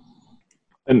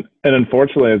 And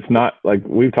unfortunately, it's not like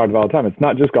we've talked about all the time. It's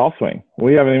not just golf swing.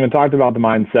 We haven't even talked about the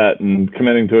mindset and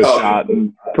committing to a shot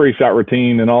and pre-shot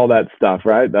routine and all that stuff,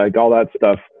 right? Like all that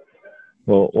stuff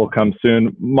will come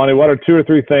soon. Monte, what are 2 or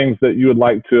 3 things that you would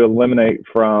like to eliminate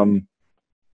from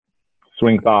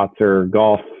swing thoughts or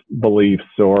golf beliefs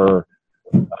or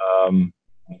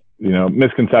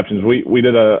misconceptions? We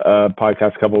did a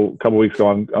podcast a couple weeks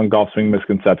ago on golf swing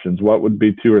misconceptions. What would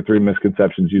be 2 or 3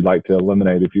 misconceptions you'd like to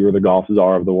eliminate if you were the golf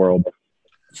czar of the world?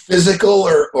 Physical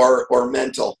or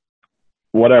mental?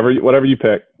 Whatever you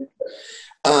pick.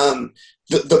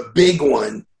 The big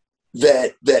one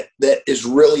that is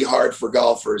really hard for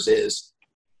golfers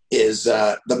is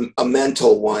a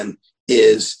mental one.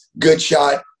 Is good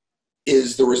shot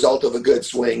is the result of a good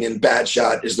swing, and bad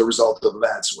shot is the result of a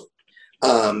bad swing.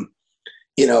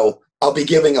 I'll be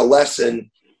giving a lesson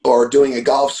or doing a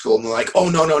golf school, and they're like, oh,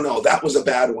 no, that was a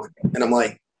bad one. And I'm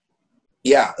like,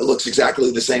 yeah, it looks exactly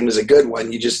the same as a good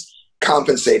one. You just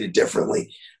compensated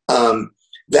differently.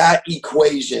 That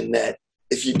equation that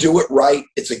if you do it right,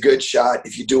 it's a good shot.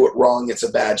 If you do it wrong, it's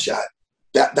a bad shot.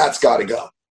 That's got to go.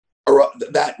 Or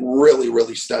that really,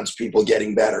 really stunts people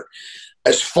getting better.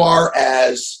 As far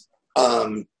as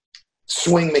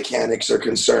swing mechanics are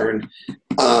concerned,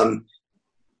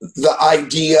 the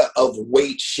idea of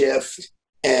weight shift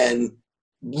and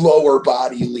lower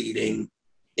body leading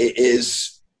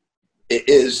is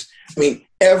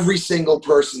every single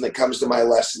person that comes to my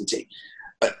lesson team.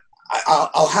 But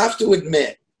I'll have to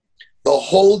admit, the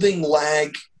holding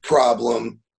lag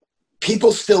problem,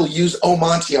 people still use, oh,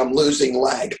 Monte, I'm losing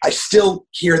lag. I still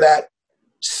hear that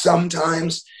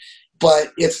sometimes,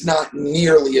 but it's not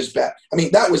nearly as bad.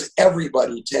 That was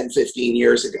everybody 10, 15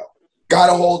 years ago. Got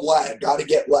to hold lag, got to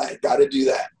get lag, got to do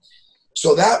that.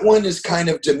 So that one is kind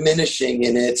of diminishing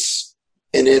in its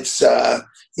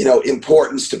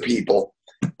importance to people.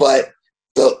 But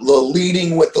the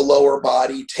leading with the lower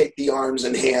body, take the arms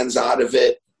and hands out of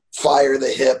it, fire the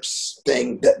hips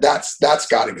thing, that's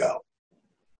got to go.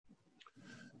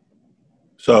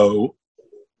 So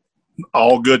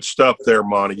all good stuff there,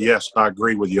 Monte. Yes, I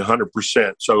agree with you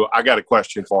 100%. So I got a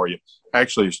question for you.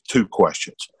 Actually, it's 2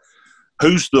 questions.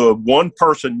 Who's the one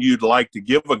person you'd like to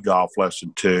give a golf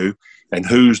lesson to, and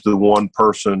who's the one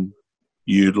person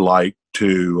you'd like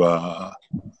to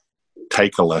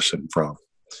take a lesson from,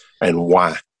 and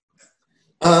why?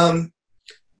 The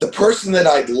person that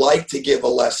I'd like to give a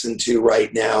lesson to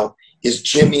right now is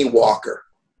Jimmy Walker.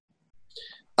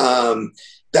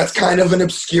 That's kind of an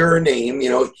obscure name,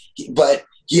 but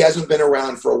he hasn't been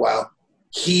around for a while.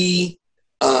 He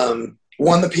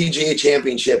won the PGA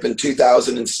Championship in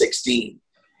 2016,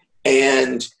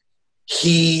 and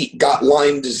he got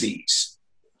Lyme disease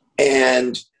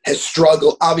and has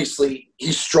struggled. Obviously,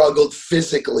 he struggled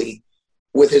physically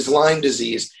with his Lyme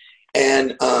disease,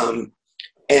 and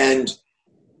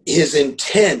his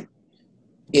intent,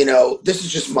 this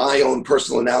is just my own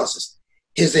personal analysis.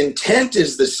 His intent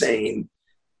is the same,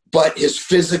 but his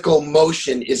physical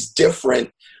motion is different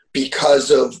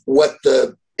because of what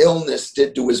the illness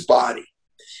did to his body.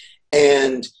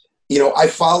 And, I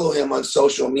follow him on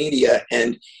social media,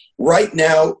 and right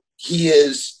now he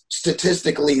is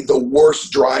statistically the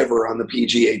worst driver on the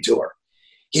PGA Tour.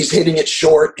 He's hitting it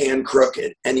short and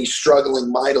crooked, and he's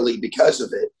struggling mightily because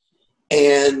of it.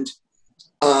 And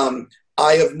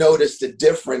I have noticed a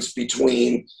difference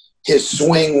between his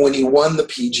swing when he won the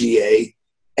PGA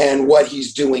and what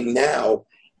he's doing now.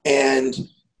 And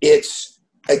it's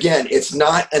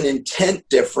not an intent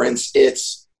difference.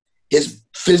 It's his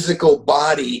physical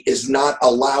body is not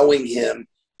allowing him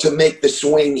to make the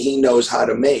swing he knows how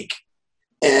to make.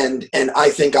 And I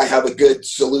think I have a good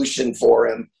solution for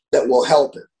him that will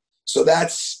help him. So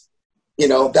that's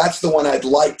the one I'd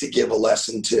like to give a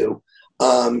lesson to.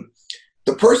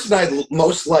 The person I'd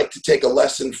most like to take a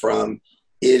lesson from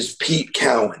is Pete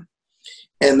Cowan.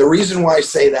 And the reason why I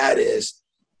say that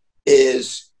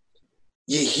is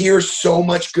you hear so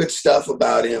much good stuff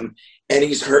about him, and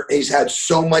he's had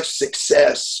so much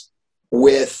success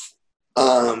with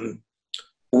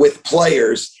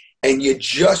players, and you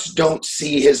just don't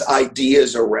see his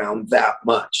ideas around that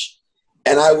much.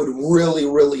 And I would really,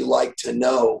 really like to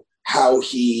know how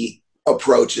he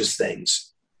approaches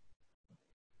things.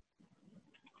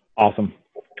 Awesome.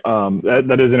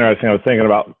 That is interesting. I was thinking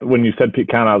about when you said Pete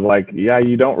Count, I was like, yeah,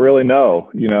 you don't really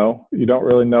know, you don't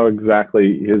really know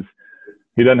exactly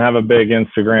he doesn't have a big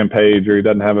Instagram page, or he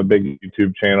doesn't have a big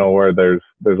YouTube channel where there's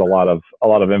a lot of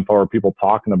info or people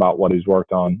talking about what he's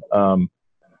worked on.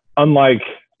 Unlike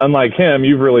him,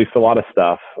 you've released a lot of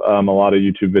stuff, a lot of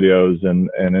YouTube videos and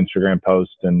Instagram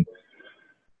posts. And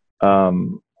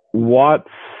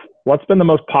what's been the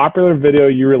most popular video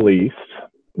you've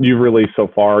released so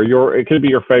far? It could be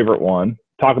your favorite one.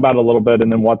 Talk about it a little bit,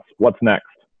 and then what's next?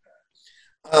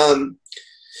 The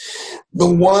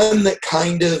one that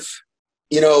kind of,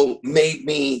 made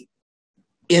me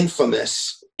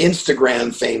infamous,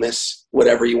 Instagram famous,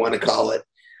 whatever you want to call it.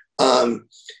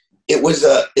 It was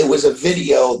a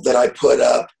video that I put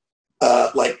up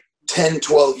like 10,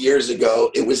 12 years ago.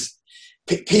 It was,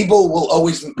 people will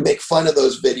always make fun of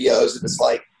those videos. And it's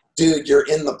like, dude, you're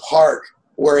in the park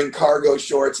wearing cargo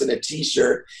shorts and a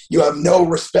t-shirt. You have no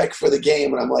respect for the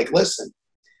game. And I'm like, listen,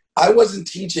 I wasn't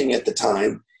teaching at the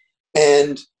time,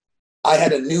 and I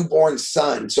had a newborn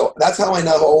son. So that's how I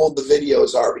know how old the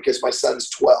videos are, because my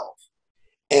son's 12.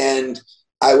 And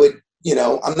I would,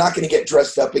 I'm not going to get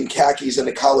dressed up in khakis and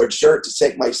a collared shirt to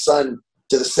take my son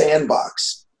to the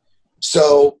sandbox.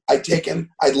 So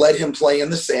I'd let him play in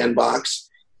the sandbox,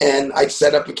 and I'd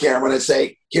set up a camera and I'd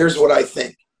say, here's what I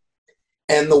think.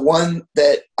 And the one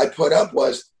that I put up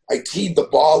was, I teed the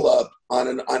ball up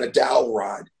on a dowel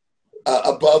rod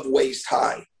above waist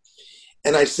high.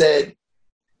 And I said,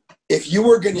 if you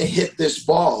were going to hit this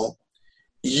ball,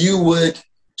 you would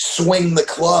swing the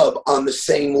club on the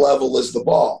same level as the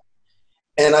ball.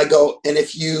 And I go, and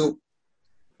if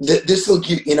this will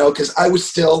give, because I was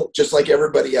still, just like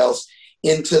everybody else,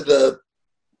 into the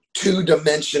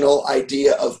two-dimensional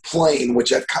idea of playing,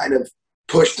 which I've kind of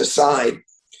pushed aside.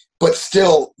 But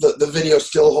still, the video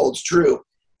still holds true.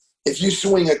 If you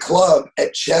swing a club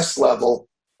at chest level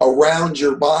around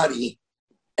your body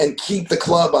and keep the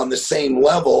club on the same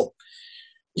level,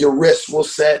 your wrist will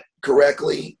set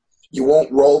correctly. You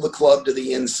won't roll the club to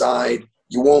the inside.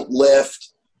 You won't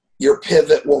lift. Your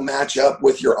pivot will match up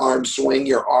with your arm swing.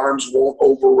 Your arms won't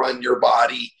overrun your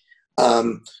body.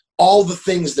 All the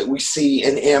things that we see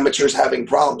in amateurs having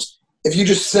problems. If you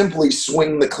just simply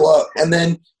swing the club, and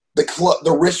then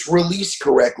the wrist release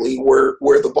correctly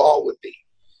where the ball would be.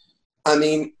 I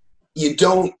mean, you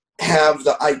don't have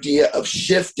the idea of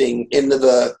shifting into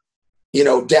the,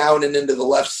 down and into the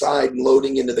left side and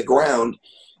loading into the ground.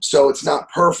 So it's not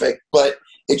perfect, but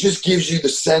it just gives you the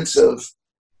sense of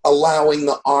allowing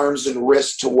the arms and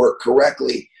wrists to work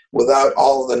correctly without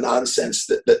all of the nonsense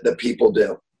that people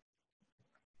do.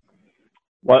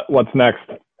 What's next?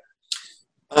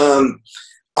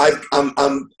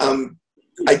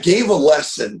 I gave a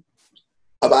lesson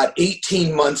about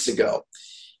 18 months ago,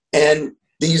 and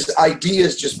these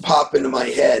ideas just pop into my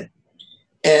head.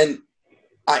 And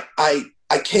I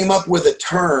came up with a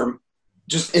term,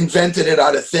 just invented it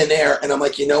out of thin air, and I'm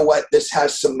like, you know what? This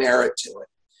has some merit to it.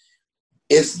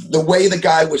 Is the way the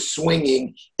guy was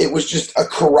swinging, it was just a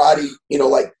karate,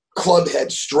 like club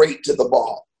head straight to the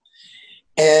ball.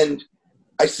 And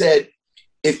I said,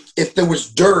 if there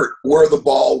was dirt where the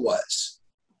ball was,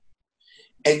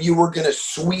 and you were going to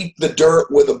sweep the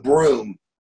dirt with a broom,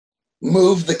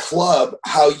 move the club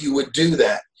how you would do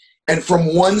that. And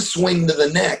from one swing to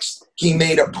the next, he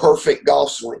made a perfect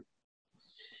golf swing.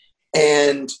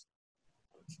 And,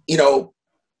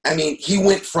 he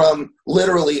went from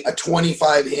literally a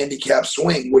 25 handicap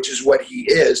swing, which is what he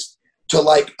is, to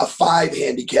like a 5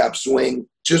 handicap swing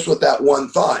just with that one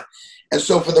thought. And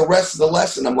so for the rest of the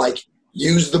lesson, I'm like,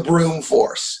 use the broom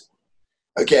force.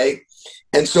 Okay.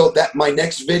 And so that my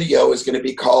next video is going to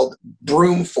be called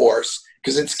Broom Force,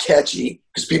 because it's catchy,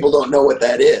 because people don't know what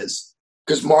that is,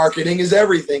 because marketing is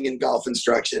everything in golf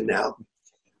instruction now.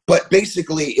 But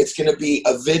basically, it's going to be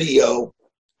a video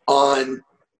on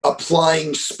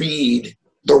applying speed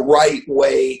the right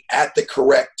way at the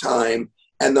correct time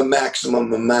and the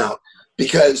maximum amount,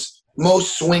 because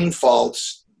most swing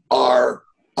faults are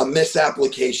a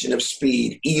misapplication of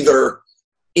speed, either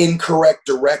incorrect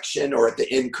direction or at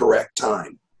the incorrect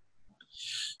time.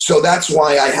 So that's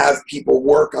why I have people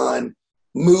work on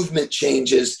movement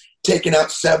changes, taking out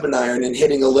 7-iron and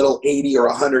hitting a little 80 or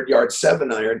 100-yard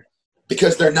 7-iron,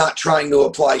 because they're not trying to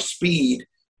apply speed.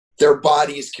 Their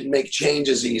bodies can make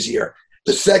changes easier.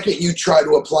 The second you try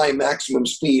to apply maximum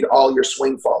speed, all your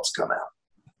swing faults come out.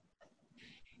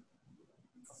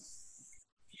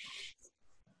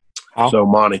 So,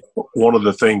 Monty, one of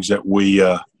the things that we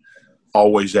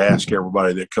always ask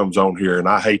everybody that comes on here, and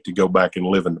I hate to go back and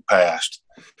live in the past,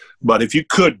 but if you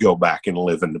could go back and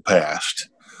live in the past,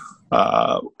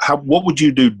 what would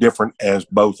you do different as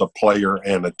both a player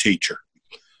and a teacher?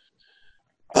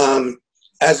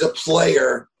 As a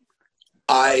player,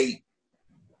 I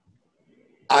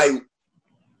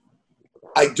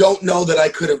don't know that I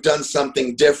could have done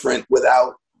something different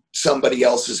without somebody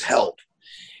else's help.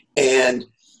 And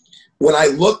when I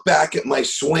look back at my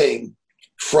swing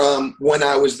from when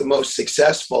I was the most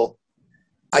successful,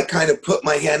 I kind of put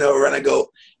my hand over and I go,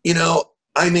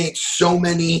 I made so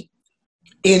many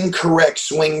incorrect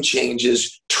swing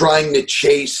changes trying to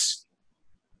chase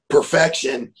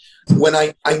perfection when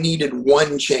I needed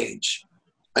one change.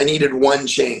 I needed one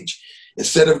change.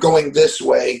 Instead of going this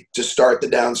way to start the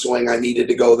downswing, I needed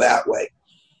to go that way.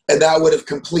 And that would have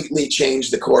completely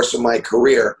changed the course of my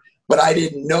career. But I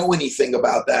didn't know anything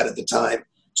about that at the time.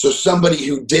 So somebody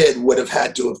who did would have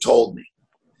had to have told me.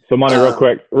 So Monty,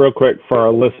 real quick for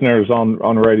our listeners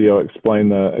on radio, explain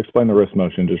the wrist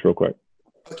motion just real quick.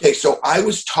 Okay, so I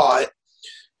was taught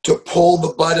to pull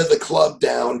the butt of the club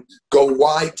down, go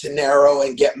wide to narrow,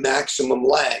 and get maximum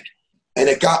lag. And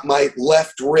it got my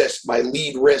left wrist, my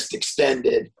lead wrist,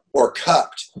 extended or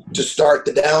cupped to start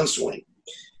the downswing.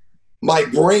 My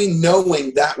brain,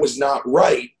 knowing that was not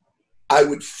right, I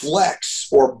would flex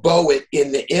or bow it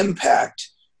in the impact,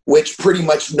 which pretty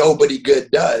much nobody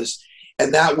good does.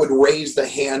 And that would raise the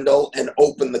handle and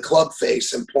open the club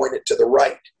face and point it to the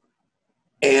right.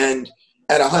 And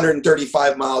at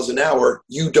 135 miles an hour,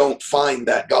 you don't find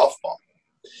that golf ball.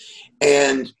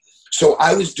 And so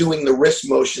I was doing the wrist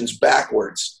motions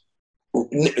backwards.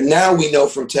 Now we know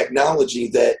from technology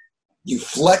that you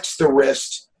flex the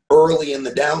wrist early in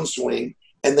the downswing,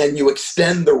 and then you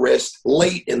extend the wrist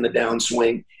late in the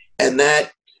downswing, and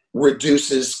that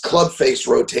reduces club face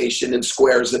rotation and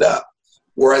squares it up.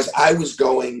 Whereas I was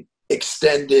going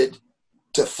extended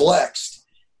to flexed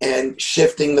and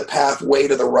shifting the path way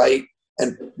to the right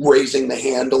and raising the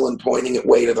handle and pointing it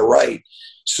way to the right.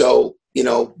 So,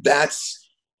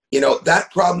 that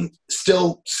problem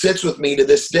still sits with me to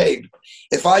this day.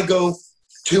 If I go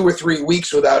 2 or 3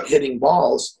 weeks without hitting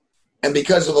balls, and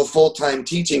because of a full-time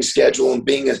teaching schedule and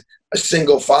being a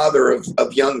single father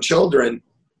of young children,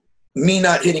 me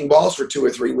not hitting balls for 2 or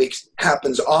 3 weeks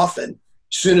happens often.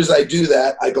 As soon as I do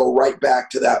that, I go right back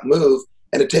to that move,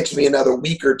 and it takes me another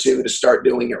week or two to start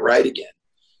doing it right again.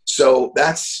 So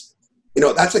that's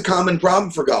a common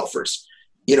problem for golfers.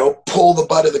 Pull the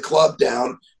butt of the club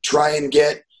down, try and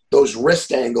get those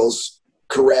wrist angles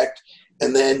correct,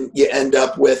 and then you end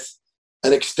up with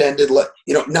an extended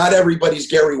not everybody's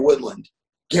Gary Woodland.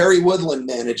 Gary Woodland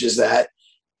manages that.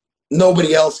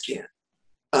 Nobody else can.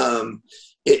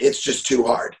 It's just too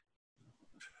hard.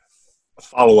 A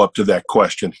follow-up to that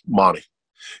question, Monty.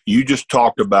 You just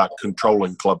talked about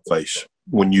controlling club face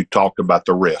when you talked about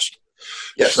the wrist.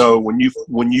 Yes. So when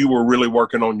you were really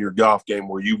working on your golf game,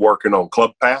 were you working on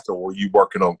club path or were you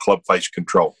working on club face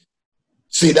control?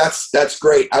 See, that's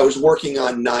great. I was working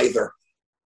on neither.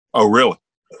 Oh, really?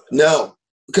 No,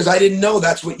 because I didn't know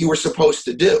that's what you were supposed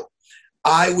to do.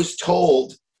 I was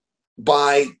told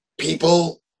by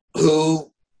people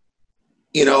who,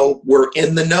 were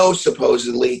in the know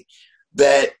supposedly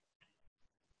that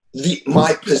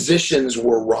my positions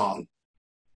were wrong.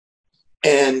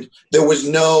 And there was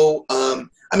no,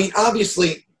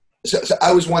 obviously, so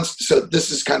I was once, so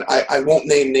this is kind of, I won't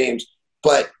name names,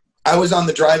 but I was on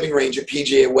the driving range at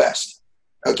PGA West,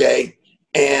 okay?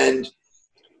 And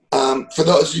for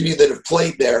those of you that have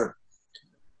played there,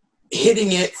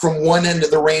 hitting it from one end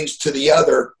of the range to the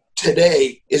other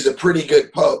today is a pretty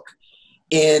good poke.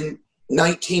 In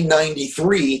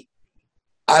 1993,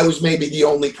 I was maybe the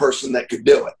only person that could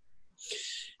do it.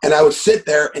 And I would sit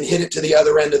there and hit it to the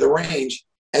other end of the range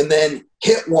and then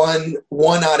hit one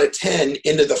out of 10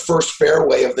 into the first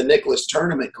fairway of the Nicklaus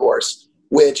tournament course,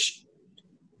 which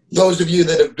those of you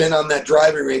that have been on that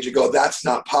driving range, you go, that's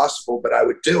not possible, but I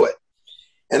would do it.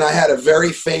 And I had a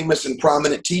very famous and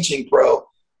prominent teaching pro.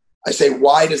 I say,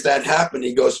 why does that happen?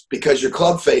 He goes, because your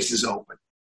club face is open.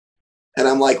 And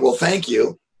I'm like, well, thank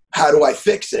you. How do I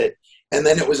fix it? And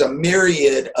then it was a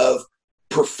myriad of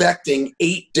perfecting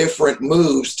 8 different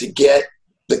moves to get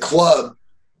the club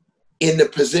into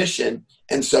position.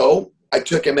 And so I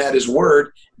took him at his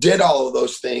word, did all of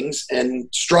those things, and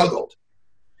struggled.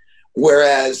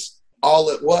 Whereas all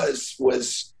it was,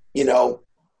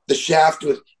 the shaft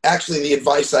was actually, the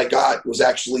advice I got was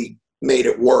actually made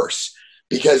it worse,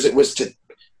 because it was to,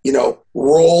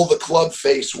 roll the club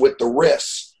face with the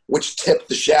wrists, which tipped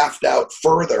the shaft out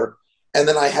further, and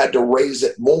then I had to raise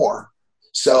it more.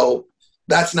 So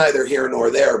that's neither here nor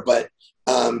there. But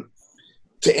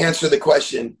to answer the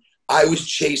question, I was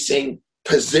chasing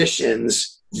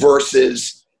positions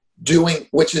versus doing,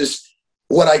 which is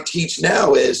what I teach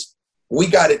now, is we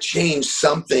got to change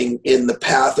something in the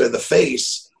path or the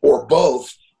face or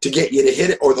both to get you to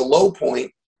hit it, or the low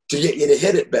point to get you to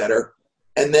hit it better.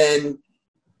 And then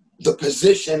the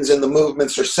positions and the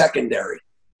movements are secondary.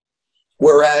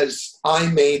 Whereas I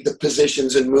made the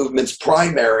positions and movements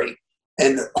primary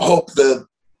and hope the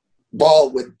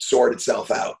ball would sort itself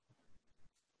out.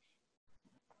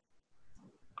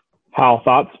 Hal,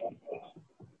 thoughts?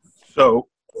 So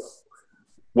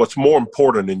what's more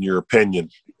important in your opinion,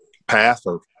 path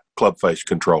or club face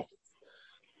control?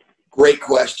 Great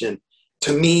question.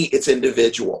 To me, it's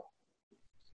individual.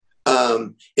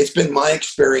 It's been my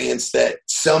experience that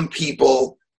some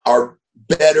people are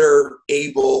better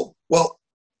able, well,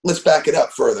 let's back it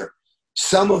up further.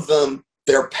 Some of them,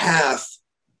 their path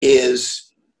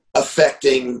is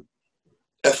affected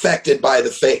by the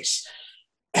face.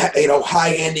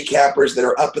 High handicappers that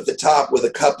are up at the top with a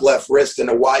cup left wrist and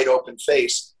a wide open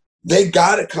face, they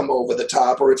got to come over the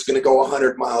top or it's going to go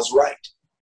 100 miles right.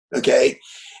 Okay.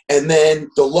 And then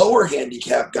the lower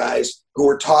handicap guys who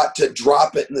are taught to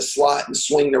drop it in the slot and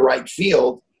swing the right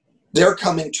field, they're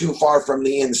coming too far from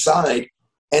the inside,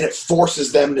 and it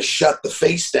forces them to shut the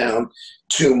face down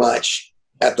too much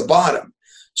at the bottom.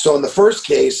 So in the first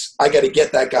case, I got to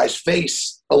get that guy's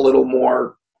face a little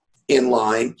more in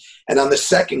line. And on the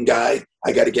second guy,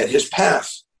 I got to get his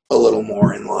path a little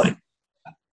more in line.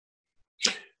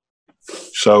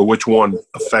 So which one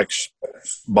affects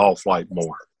ball flight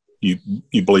more? You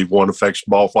believe one affects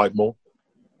ball flight more?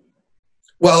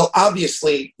 Well,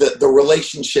 obviously, the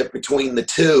relationship between the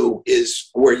two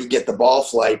is where you get the ball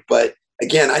flight. But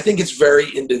again, I think it's very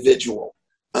individual.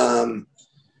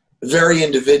 Very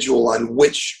individual on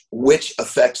which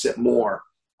affects it more.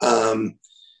 On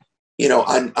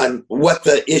what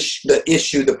the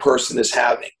issue the person is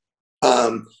having.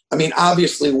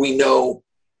 Obviously, we know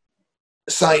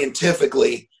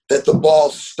scientifically that the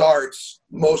ball starts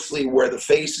mostly where the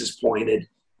face is pointed,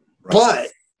 right.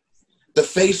 But the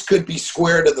face could be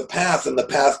square to the path and the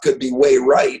path could be way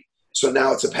right. So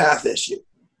now it's a path issue.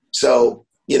 So,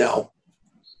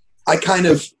 I kind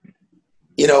of,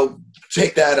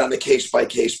 take that on a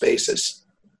case-by-case basis.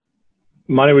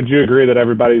 Monte, would you agree that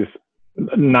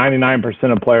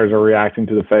 99% of players are reacting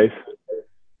to the face?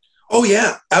 Oh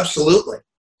yeah, absolutely.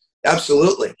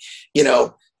 Absolutely.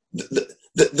 The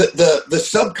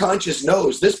subconscious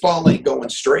knows this ball ain't going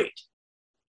straight.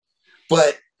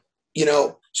 But,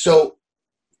 so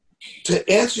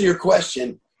to answer your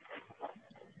question,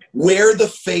 where the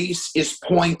face is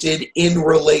pointed in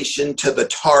relation to the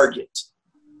target,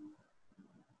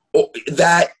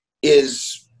 that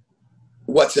is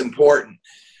what's important.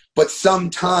 But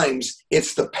sometimes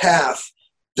it's the path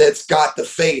that's got the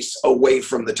face away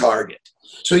from the target.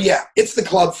 So yeah, it's the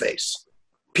club face.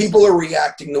 People are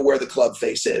reacting to where the club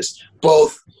face is,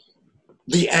 both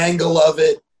the angle of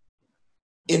it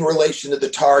in relation to the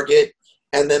target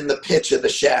and then the pitch of the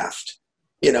shaft,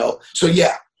 So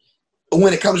yeah,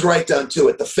 when it comes right down to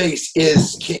it, the face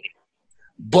is king.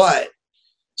 But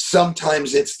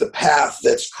sometimes it's the path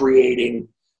that's creating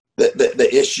the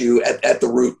issue at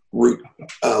the root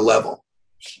level.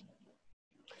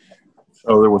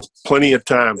 So there was plenty of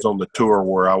times on the tour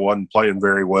where I wasn't playing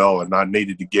very well and I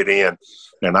needed to get in,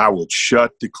 and I would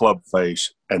shut the club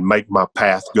face and make my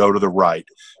path go to the right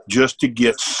just to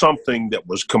get something that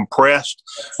was compressed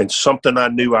and something I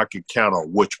knew I could count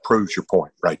on, which proves your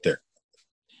point right there.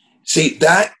 See,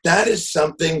 that is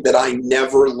something that I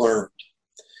never learned.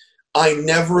 I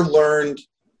never learned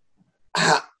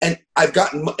how, and I've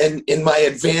gotten, and in my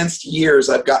advanced years,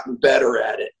 I've gotten better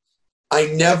at it. I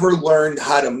never learned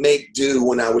how to make do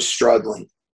when I was struggling.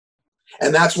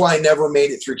 And that's why I never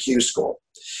made it through Q school.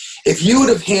 If you would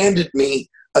have handed me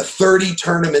a 30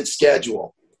 tournament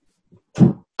schedule,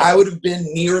 I would have been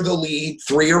near the lead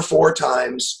 3 or 4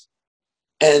 times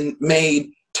and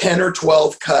made 10 or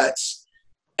 12 cuts.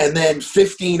 And then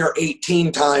 15 or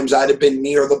 18 times I'd have been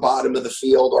near the bottom of the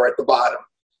field or at the bottom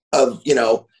of,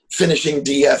 finishing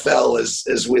DFL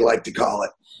as we like to call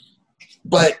it.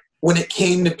 But when it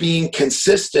came to being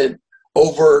consistent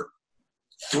over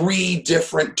 3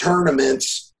 different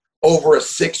tournaments over a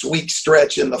 6-week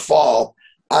stretch in the fall,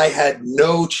 I had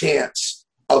no chance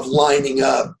of lining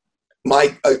up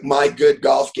my good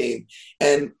golf game.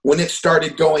 And when it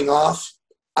started going off,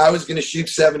 I was going to shoot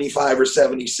 75 or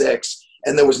 76,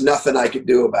 and there was nothing I could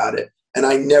do about it. and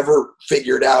I never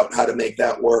figured out how to make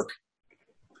that work.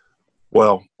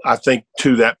 Well, I think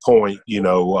to that point,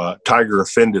 Tiger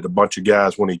offended a bunch of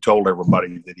guys when he told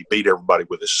everybody that he beat everybody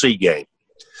with a C game.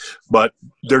 But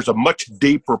there's a much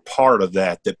deeper part of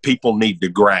that people need to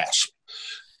grasp.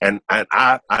 And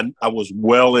I was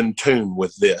well in tune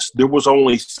with this. There was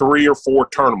only 3 or 4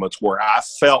 tournaments where I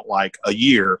felt like a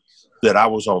year that I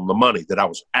was on the money, that I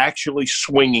was actually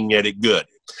swinging at it good.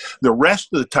 The rest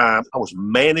of the time, I was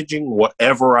managing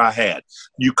whatever I had.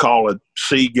 You call it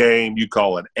C game, you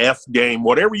call it F game,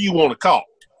 whatever you want to call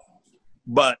it.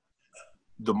 But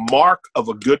the mark of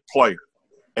a good player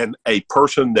and a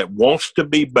person that wants to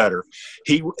be better,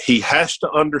 he has to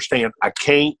understand I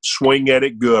can't swing at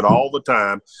it good all the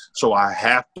time, so I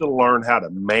have to learn how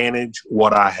to manage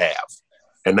what I have.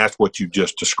 And that's what you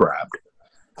just described.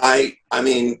 I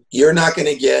mean, you're not going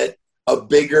to get a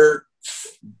bigger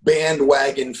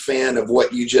bandwagon fan of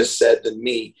what you just said than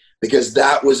me, because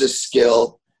that was a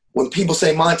skill. When people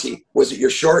say, Monte, was it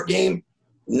your short game?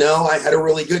 No, I had a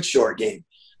really good short game.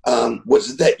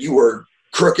 Was it that you were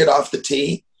crooked off the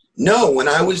tee? No,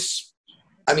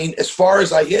 as far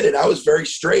as I hit it, I was very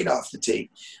straight off the tee.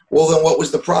 Well, then what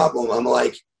was the problem? I'm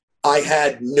like, I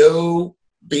had no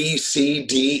B, C,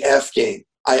 D, F game.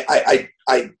 I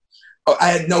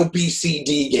had no B, C,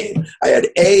 D game. I had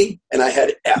A and I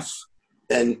had F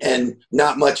and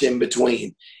not much in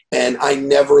between. And I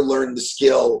never learned the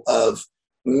skill of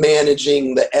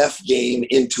managing the F game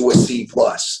into a C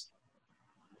plus.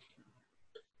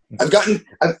 I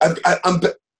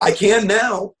can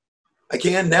now.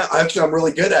 Actually, I'm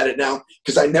really good at it now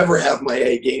because I never have my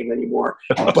A game anymore.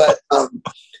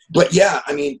 But yeah,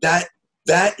 I mean, that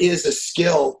is a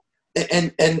skill.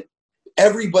 And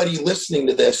everybody listening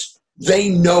to this, they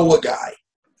know a guy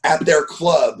at their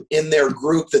club, in their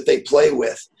group that they play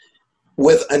with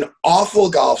an awful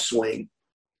golf swing,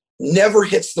 never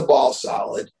hits the ball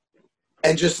solid,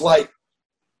 and just like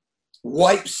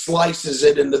slices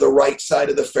it into the right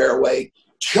side of the fairway,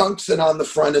 chunks it on the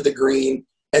front of the green,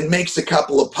 and makes a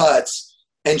couple of putts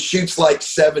and shoots like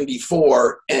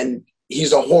 74, and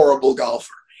he's a horrible golfer.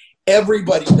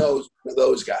 Everybody knows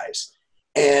those guys.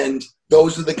 And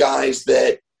those are the guys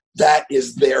that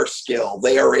is their skill.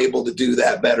 They are able to do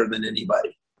that better than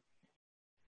anybody.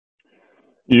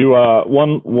 You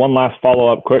one last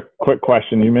follow-up quick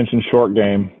question. You mentioned short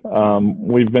game.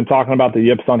 We've been talking about the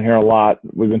yips on here a lot.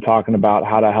 We've been talking about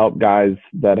how to help guys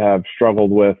that have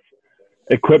struggled with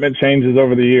equipment changes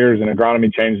over the years and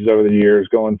agronomy changes over the years,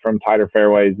 going from tighter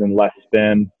fairways and less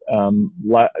spin.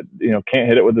 Can't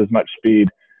hit it with as much speed.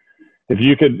 If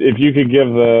you could give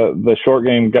the short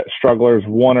game strugglers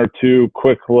 1 or 2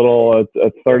 quick little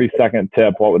a 30-second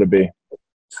tip, what would it be?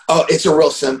 Oh, it's a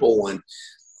real simple one.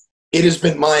 It has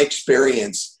been my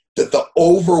experience that the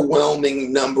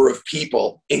overwhelming number of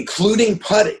people, including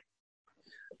putting,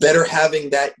 that are having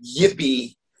that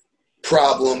yippy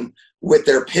problem with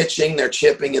their pitching, their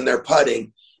chipping, and their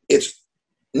putting, it's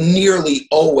nearly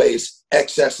always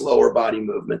excess lower body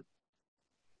movement.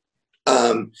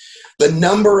 The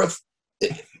number of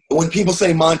when people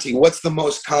say, Monte, what's the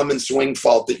most common swing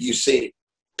fault that you see?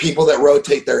 People that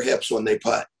rotate their hips when they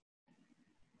putt.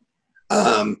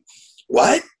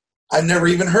 What? I've never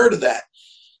even heard of that.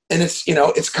 And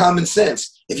it's common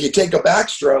sense. If you take a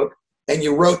backstroke and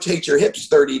you rotate your hips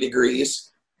 30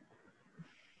 degrees,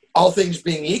 all things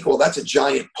being equal, that's a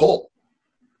giant pull.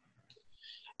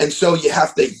 And so you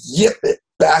have to yip it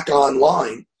back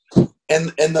online.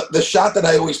 And the shot that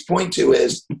I always point to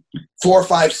is 4,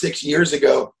 5, 6 years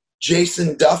ago,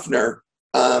 Jason Duffner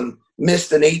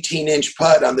missed an 18-inch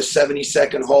putt on the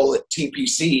 72nd hole at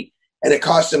TPC, and it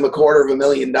cost him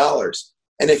 $250,000.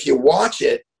 And if you watch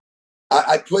it,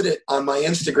 I put it on my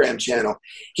Instagram channel.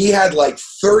 He had like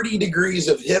 30 degrees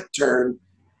of hip turn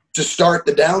to start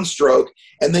the downstroke,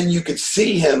 and then you could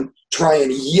see him try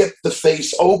and yip the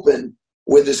face open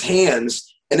with his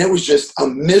hands, and it was just a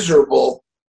miserable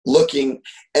looking.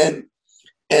 And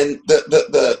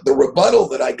the rebuttal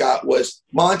that I got was,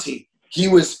 Monte, he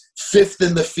was 5th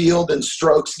in the field in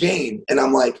strokes gained. And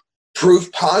I'm like,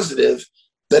 proof positive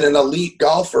that an elite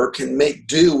golfer can make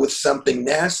do with something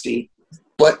nasty,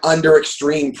 but under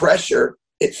extreme pressure,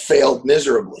 it failed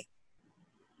miserably.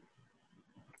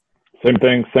 Same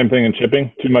thing in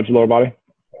chipping, too much lower body?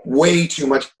 Way too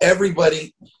much.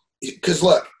 Everybody, because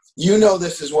look, you know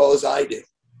this as well as I do.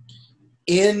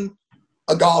 In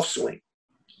a golf swing,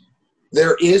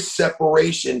 there is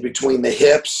separation between the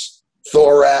hips,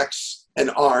 thorax, and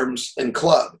arms and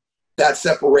club. That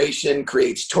separation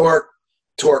creates torque.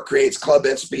 Torque creates club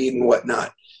head speed and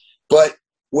whatnot. But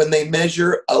when they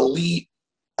measure elite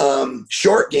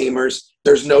short gamers,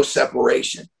 there's no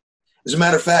separation. As a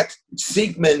matter of fact,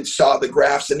 Siegman saw the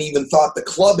graphs and even thought the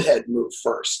club head moved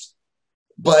first.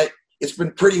 But it's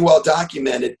been pretty well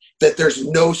documented that there's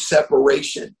no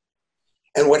separation.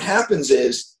 And what happens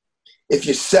is, if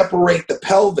you separate the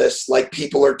pelvis like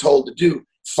people are told to do,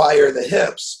 fire the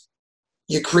hips,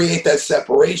 you create that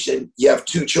separation. You have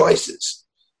two choices.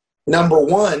 Number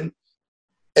one,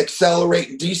 accelerate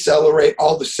and decelerate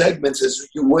all the segments as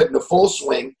you would in a full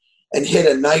swing and hit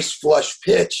a nice flush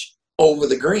pitch over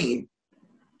the green.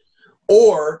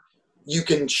 Or you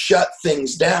can shut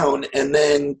things down and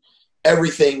then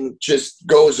everything just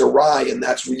goes awry, and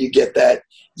that's where you get that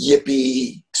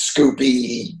yippy,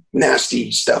 scoopy,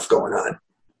 nasty stuff going on.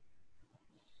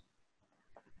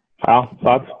 Hal,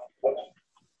 thoughts?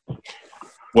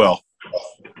 Well,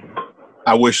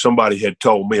 I wish somebody had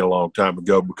told me a long time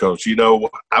ago, because,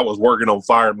 I was working on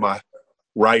firing my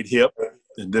right hip,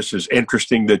 and this is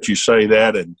interesting that you say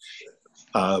that, and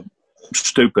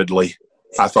stupidly,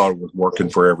 I thought it was working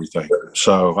for everything.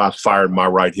 So I fired my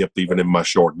right hip even in my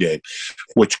short game,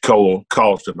 which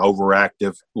caused an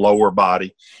overactive lower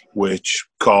body, which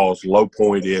caused low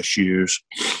point issues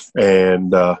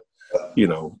and,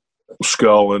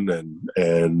 sculling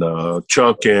and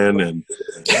chunking. And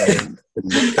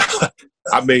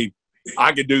I mean,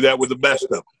 I could do that with the best of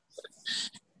them.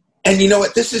 And you know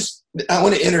what? I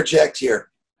want to interject here.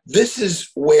 This is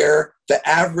where the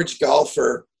average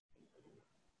golfer,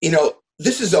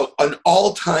 this is an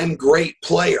all-time great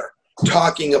player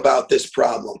talking about this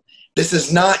problem. This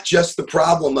is not just the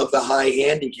problem of the high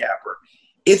handicapper.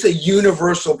 It's a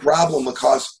universal problem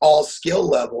across all skill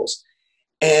levels.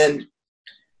 And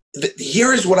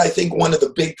here is what I think one of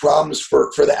the big problems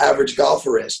for the average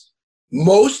golfer is.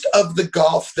 Most of the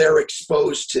golf they're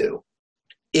exposed to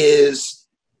is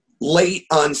late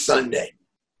on Sunday,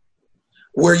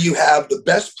 where you have the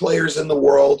best players in the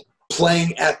world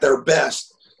playing at their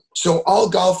best. So all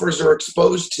golfers are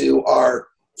exposed to are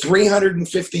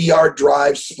 350-yard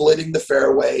drives splitting the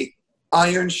fairway,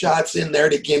 iron shots in there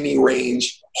to gimme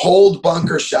range, hold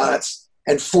bunker shots,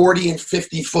 and 40 and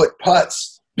 50-foot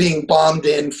putts being bombed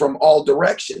in from all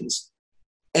directions.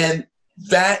 And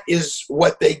that is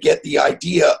what they get the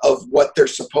idea of what they're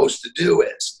supposed to do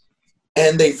is.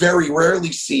 And they very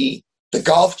rarely see the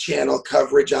Golf Channel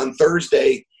coverage on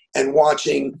Thursday and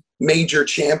watching major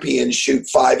champions shoot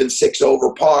 5 and 6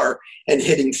 over par and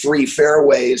hitting 3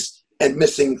 fairways and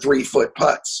missing 3-foot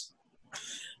putts.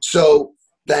 So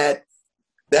that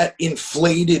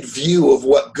inflated view of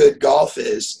what good golf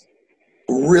is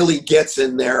really gets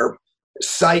in their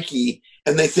psyche,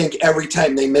 and they think every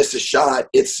time they miss a shot,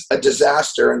 it's a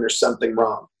disaster and there's something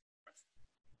wrong.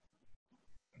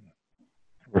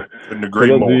 Couldn't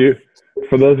agree more.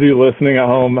 For those of you listening at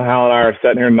home, Hal and I are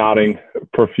sitting here nodding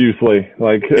profusely.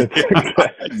 Like,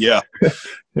 yeah, it's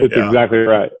exactly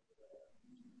right.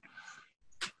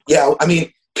 Yeah, I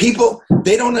mean, people,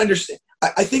 they don't understand.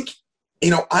 I think,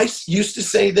 I used to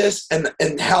say this,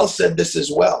 and Hal said this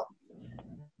as well.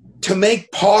 To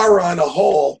make par on a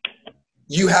hole,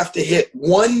 you have to hit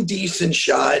 1 decent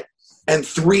shot and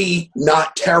 3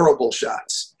 not terrible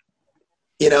shots.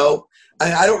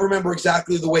 I don't remember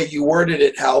exactly the way you worded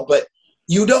it, Hal, but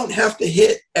you don't have to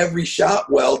hit every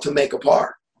shot well to make a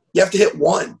par. You have to hit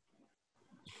 1.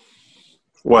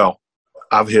 Well,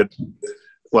 I've hit,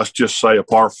 let's just say, a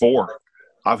par 4.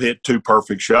 I've hit 2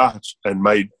 perfect shots and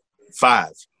made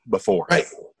 5 before. Right.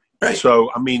 So,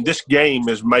 I mean, this game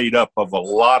is made up of a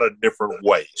lot of different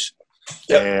ways.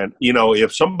 Yep. And,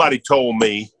 if somebody told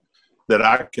me that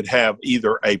I could have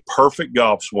either a perfect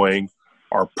golf swing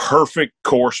or perfect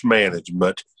course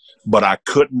management, but I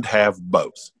couldn't have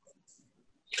both.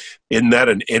 Isn't that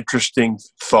an interesting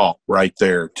thought right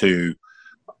there to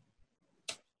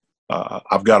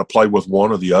I've got to play with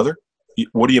one or the other?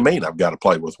 What do you mean I've got to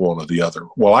play with one or the other?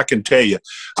 Well, I can tell you,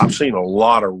 I've seen a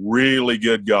lot of really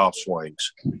good golf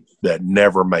swings that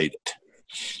never made it.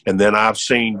 And then I've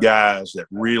seen guys that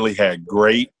really had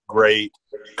great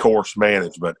course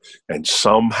management, and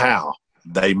somehow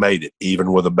they made it,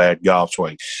 even with a bad golf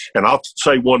swing. And I'll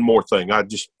say one more thing.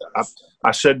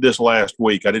 I said this last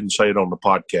week. I didn't say it on the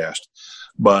podcast,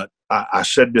 but I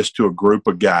said this to a group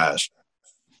of guys.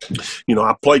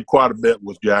 I played quite a bit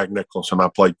with Jack Nicklaus, and I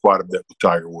played quite a bit with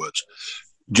Tiger Woods.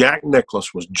 Jack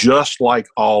Nicklaus was just like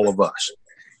all of us.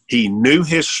 He knew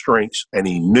his strengths and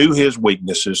he knew his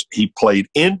weaknesses. He played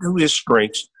into his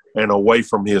strengths and away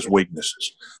from his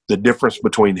weaknesses. The difference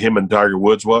between him and Tiger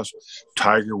Woods was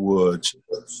Tiger Woods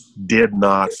did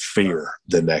not fear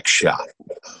the next shot.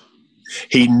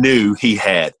 He knew he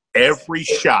had every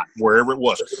shot wherever it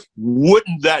was.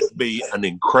 Wouldn't that be an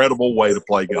incredible way to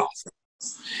play golf?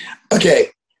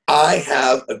 Okay, I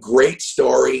have a great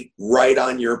story right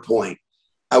on your point.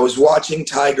 I was watching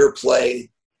Tiger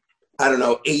play, I don't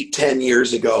know, 8-10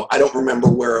 years ago. I don't remember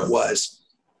where it was.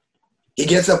 He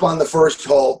gets up on the first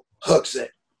hole, hooks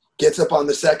it. Gets up on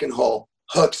the second hole,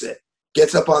 hooks it.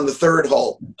 Gets up on the third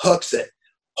hole, hooks it.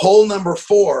 Hole number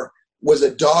 4 was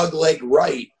a dogleg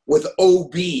right with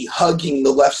OB hugging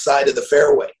the left side of the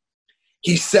fairway.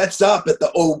 He sets up at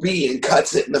the OB and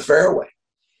cuts it in the fairway.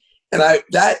 And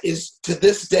that is, to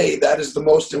this day, that is the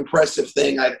most impressive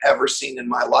thing I've ever seen in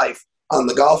my life on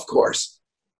the golf course.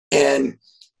 And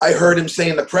I heard him say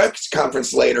in the press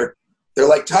conference later, they're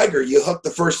like, Tiger, you hooked the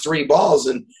first 3 balls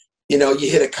and, you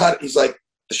hit a cut. He's like,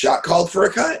 the shot called for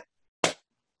a cut.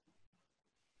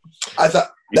 I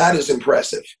thought that is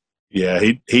impressive. Yeah,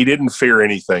 he didn't fear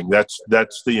anything. That's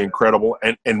the incredible.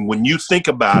 And when you think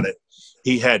about it,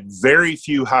 he had very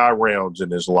few high rounds in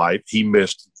his life. He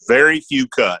missed very few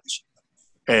cuts.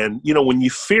 And, when you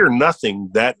fear nothing,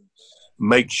 that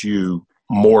makes you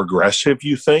more aggressive,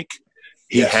 you think.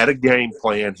 He Yes. had a game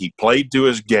plan. He played to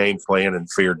his game plan and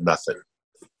feared nothing.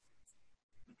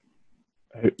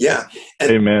 Yeah.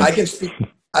 And Amen. I can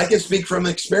speak from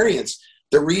experience.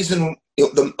 The reason,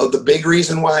 the big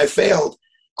reason why I failed,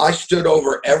 I stood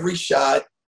over every shot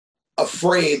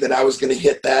afraid that I was going to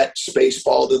hit that space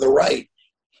ball to the right.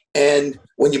 And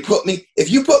if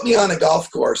you put me on a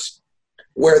golf course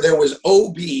where there was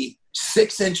OB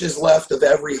 6 inches left of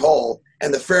every hole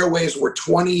and the fairways were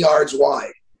 20 yards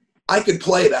wide, I could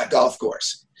play that golf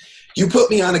course. You put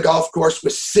me on a golf course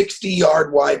with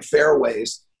 60-yard wide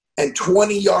fairways and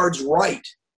 20 yards right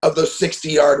of those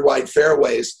 60-yard wide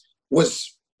fairways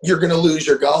you're going to lose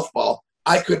your golf ball.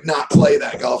 I could not play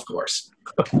that golf course.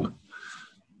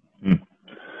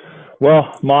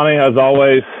 Well, Monte, as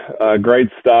always, great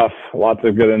stuff. Lots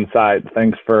of good insight.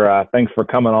 Thanks for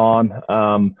coming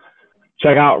on.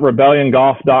 Check out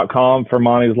rebelliongolf.com for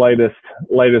Monte's latest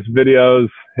videos,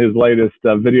 his latest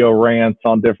video rants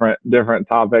on different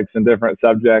topics and different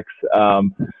subjects.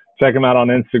 Check him out on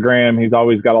Instagram. He's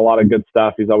always got a lot of good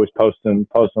stuff. He's always posting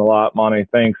a lot. Monte,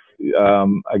 thanks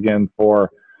again for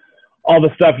all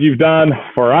the stuff you've done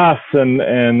for us.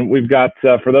 And we've got,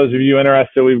 for those of you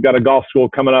interested, we've got a golf school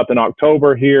coming up in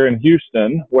October here in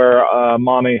Houston where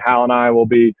Monte, Hal, and I will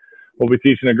be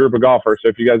teaching a group of golfers. So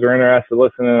if you guys are interested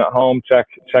listening at home, check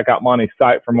out Monte's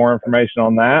site for more information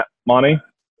on that. Monte,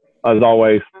 as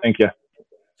always, thank you.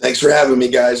 Thanks for having me,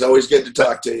 guys. Always good to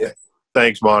talk to you.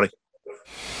 Thanks, Monte.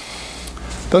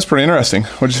 That's pretty interesting.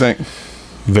 What'd you think?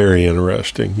 Very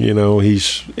interesting.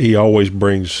 He always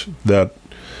brings that.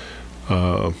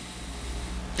 I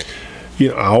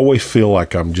always feel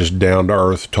like I'm just down to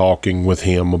earth talking with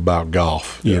him about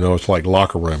golf. Yeah. It's like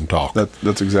locker room talk.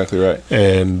 That's exactly right.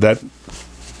 And that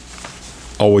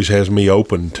always has me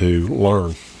open to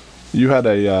learn. You had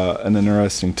an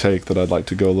interesting take that I'd like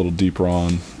to go a little deeper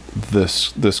on.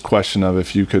 This question of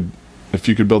if you could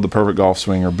build the perfect golf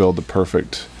swing or build the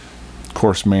perfect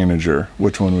course manager,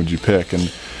 which one would you pick?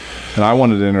 And I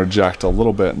wanted to interject a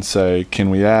little bit and say, can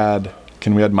we add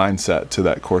mindset to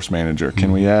that course manager?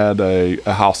 Can we add a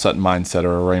Hal Sutton mindset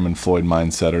or a Raymond Floyd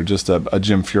mindset or just a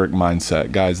Jim Furyk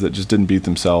mindset, guys that just didn't beat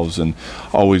themselves and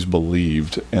always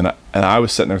believed? And I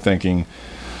was sitting there thinking,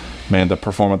 man, to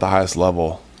perform at the highest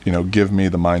level, give me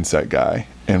the mindset guy,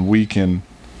 and we can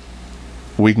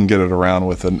get it around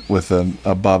with an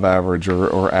above average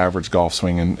or average golf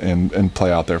swing and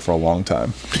play out there for a long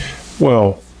time.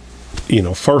 Well,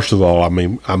 first of all,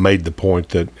 I made the point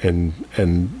that,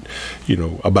 and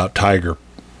about Tiger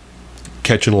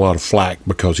catching a lot of flack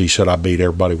because he said I beat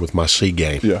everybody with my C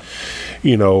game. Yeah.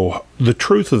 The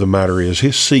truth of the matter is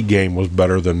his C game was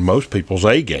better than most people's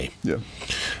A game. Yeah.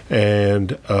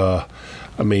 And,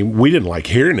 we didn't like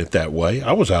hearing it that way.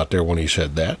 I was out there when he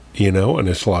said that, and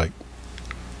it's like,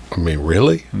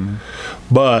 really? Mm-hmm.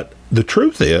 But the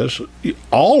truth is,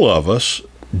 all of us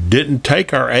didn't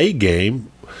take our A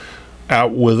game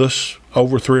out with us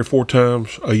over 3 or 4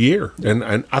 times a year, and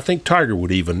I think Tiger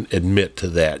would even admit to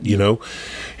that.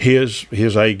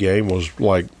 His A game was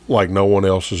like no one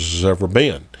else's has ever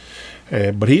been,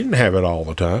 but he didn't have it all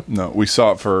the time. No, we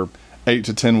saw it for 8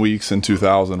 to 10 weeks in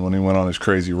 2000 when he went on his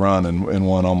crazy run and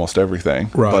won almost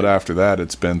everything. Right. But after that,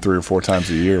 it's been 3 or 4 times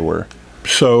a year where.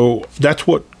 So that's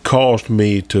what caused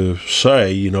me to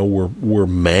say, we're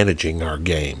managing our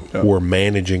game. Yeah. We're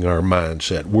managing our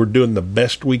mindset. We're doing the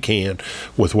best we can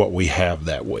with what we have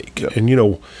that week. Yeah.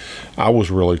 And, I was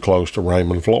really close to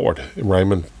Raymond Floyd.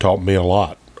 Raymond taught me a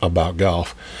lot about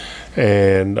golf.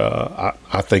 And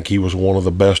I think he was one of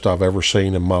the best I've ever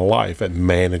seen in my life at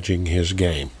managing his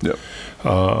game. Yep.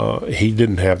 He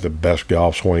didn't have the best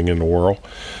golf swing in the world,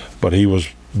 but he was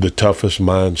the toughest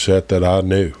mindset that I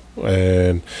knew.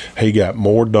 And he got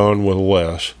more done with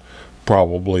less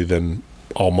probably than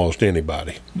almost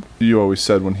anybody. You always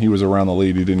said when he was around the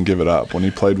lead, he didn't give it up. When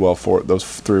he played well for those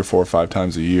 3 or 4 or 5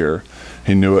 times a year,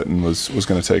 he knew it and was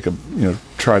going to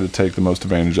try to take the most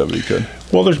advantage of it he could.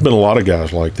 Well, there's been a lot of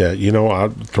guys like that.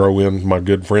 I'd throw in my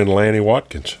good friend Lanny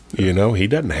Watkins. Yeah. He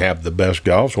doesn't have the best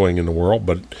golf swing in the world,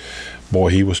 but boy,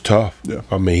 he was tough. Yeah.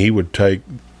 I mean, he would take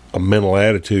a mental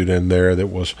attitude in there that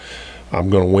was, I'm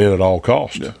going to win at all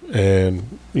costs. Yeah.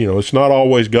 And, it's not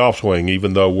always golf swing,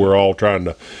 even though we're all trying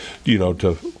to,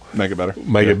 to make it better.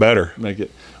 Make it better.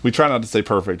 We try not to say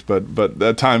perfect, but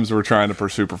at times we're trying to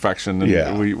pursue perfection,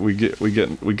 and we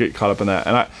get caught up in that.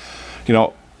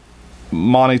 And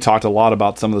Monte talked a lot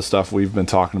about some of the stuff we've been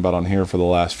talking about on here for the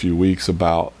last few weeks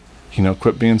about,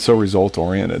 quit being so result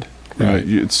oriented. Right.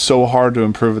 It's so hard to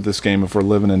improve at this game if we're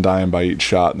living and dying by each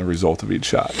shot and the result of each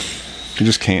shot. You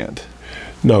just can't.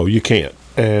 No, you can't.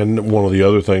 And one of the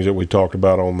other things that we talked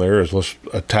about on there is let's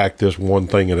attack this one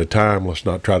thing at a time. Let's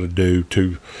not try to do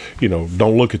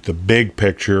don't look at the big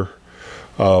picture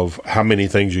of how many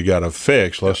things you got to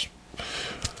fix. Let's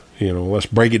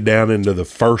break it down into the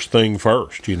first thing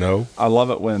first, I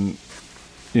love it when,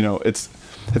 it's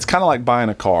kind of like buying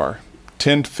a car.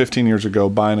 10 to 15 years ago,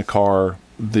 buying a car,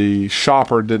 the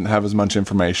shopper didn't have as much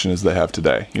information as they have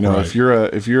today. Right.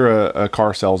 If you're a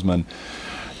car salesman,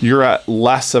 you're at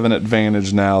less of an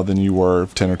advantage now than you were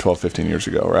 10 or 12, 15 years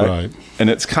ago, right? And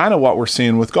it's kind of what we're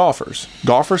seeing with golfers.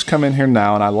 Golfers come in here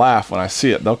now, and I laugh when I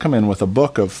see it. They'll come in with a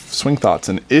book of swing thoughts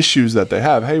and issues that they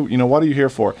have. Hey, what are you here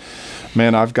for?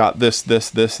 Man, I've got this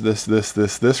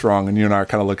wrong. And you and I are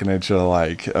kind of looking at each other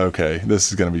like, okay,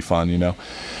 this is going to be fun,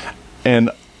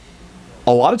 And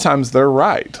a lot of times they're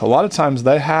right. A lot of times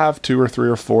they have 2 or 3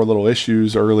 or 4 little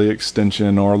issues, early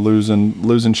extension or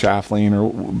losing shaft lean or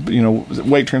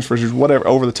weight transfers, whatever,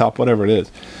 over the top, whatever it is.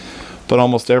 But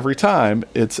almost every time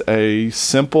it's a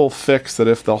simple fix that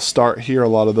if they'll start here, a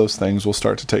lot of those things will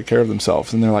start to take care of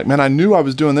themselves. And they're like, man, I knew I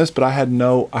was doing this, but I had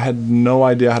no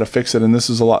idea how to fix it, and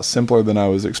this is a lot simpler than I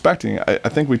was expecting. I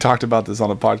think we talked about this on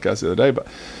a podcast the other day, but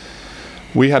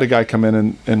we had a guy come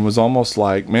in and was almost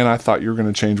like, man, I thought you were going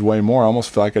to change way more. I almost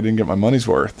feel like I didn't get my money's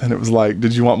worth. And it was like,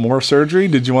 did you want more surgery?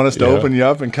 Did you want us to open you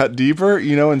up and cut deeper?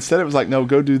 Instead it was like, no,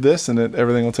 go do this and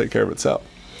everything will take care of itself.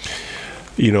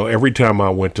 Every time I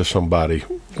went to somebody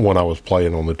when I was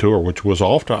playing on the tour, which was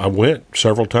often, I went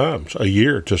several times a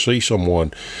year to see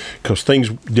someone because things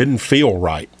didn't feel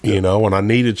right, and I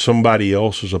needed somebody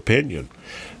else's opinion.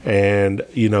 And,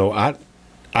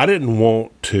 I didn't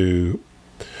want to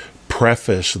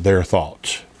preface their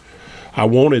thoughts. I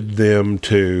wanted them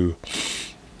to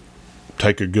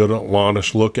take a good,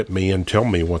 honest look at me and tell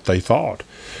me what they thought.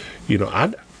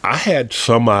 I had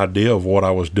some idea of what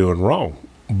I was doing wrong,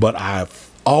 but I've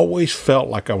always felt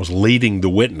like I was leading the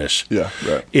witness. Yeah,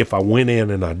 right. If I went in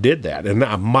and I did that, and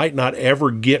I might not ever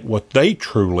get what they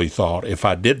truly thought if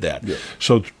I did that. Yeah.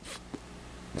 So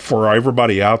for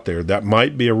everybody out there, that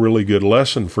might be a really good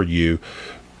lesson for you.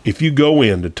 If you go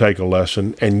in to take a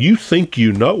lesson and you think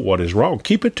you know what is wrong,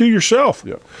 keep it to yourself.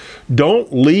 Yeah.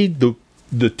 Don't lead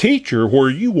the teacher where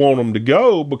you want them to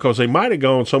go because they might have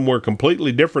gone somewhere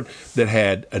completely different that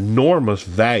had enormous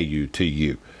value to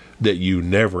you that you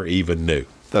never even knew.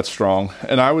 That's strong.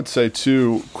 And I would say,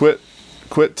 too, quit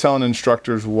telling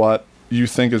instructors what you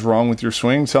think is wrong with your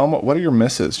swing. Tell them what are your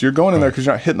misses. You're going in there because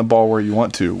you're not hitting the ball where you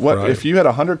want to. If you had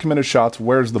 100 committed shots,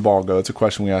 where's the ball go? It's a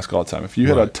question we ask all the time. If you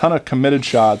hit a ton of committed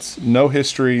shots, no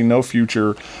history, no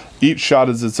future, each shot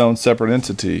is its own separate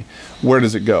entity, where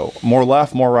does it go? More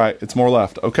left, more right? It's more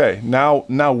left. Okay, now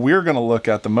we're going to look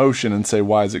at the motion and say,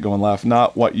 why is it going left,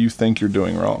 not what you think you're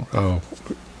doing wrong. Oh,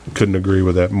 couldn't agree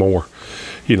with that more.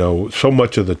 So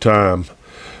much of the time,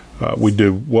 we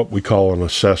do what we call an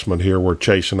assessment here where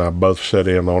Chase and I both sit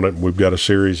in on it. We've got a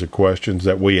series of questions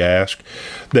that we ask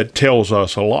that tells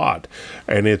us a lot.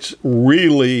 And it's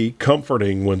really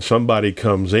comforting when somebody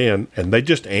comes in and they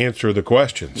just answer the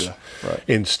questions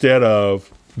instead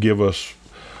of give us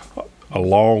a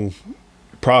long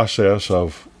process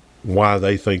of why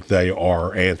they think they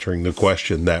are answering the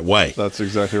question that way. That's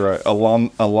exactly right. A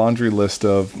laundry list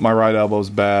of my right elbow's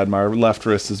bad, my left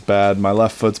wrist is bad, my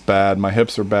left foot's bad, my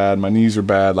hips are bad, my knees are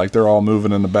bad. Like they're all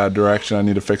moving in the bad direction. I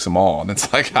need to fix them all. And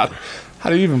it's like, how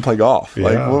do you even play golf? Yeah.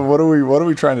 Like what are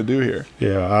we trying to do here?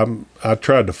 Yeah, I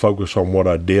tried to focus on what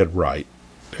I did right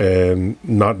and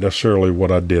not necessarily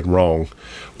what I did wrong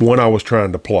when I was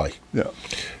trying to play. Yeah.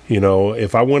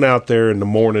 If I went out there in the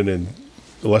morning and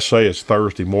let's say it's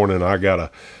Thursday morning, I got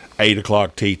a 8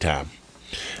 o'clock tee time.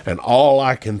 And all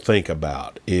I can think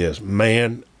about is,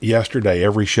 man, yesterday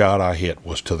every shot I hit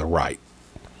was to the right.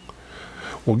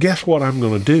 Well, guess what I'm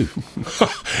going to do?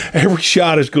 Every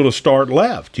shot is going to start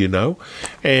left, you know.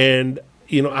 And,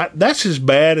 you know, that's as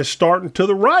bad as starting to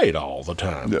the right all the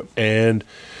time. Yep. And,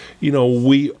 you know,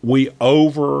 we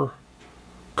over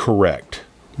correct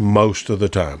most of the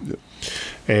time. Yep.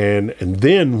 And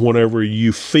then whenever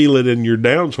you feel it in your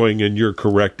downswing and you're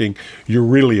correcting, you're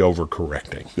really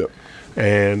overcorrecting. Yep.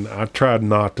 And I tried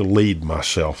not to lead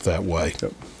myself that way.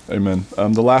 Yep. Amen.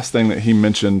 The last thing that he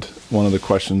mentioned, one of the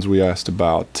questions we asked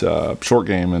about short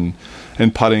game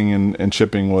and putting and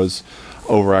chipping was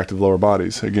overactive lower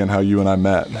bodies. Again, how you and I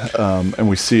met. And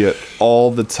we see it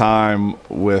all the time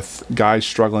with guys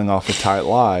struggling off of tight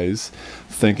lies,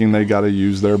 thinking they got to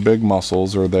use their big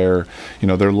muscles or their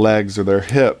legs or their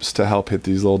hips to help hit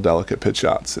these little delicate pitch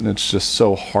shots. And it's just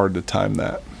so hard to time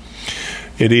that.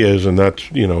 It is, and that's,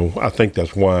 you know, I think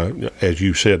that's why, as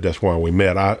you said, that's why we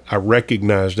met. I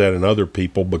recognized that in other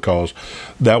people because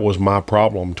that was my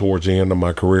problem towards the end of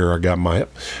my career. I got my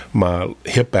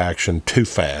hip action too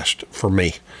fast for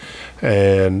me.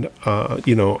 And,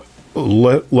 you know,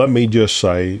 let me just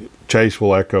say, Chase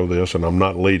will echo this, and I'm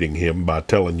not leading him by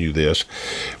telling you this.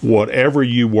 Whatever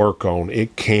you work on,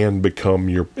 it can become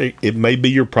it may be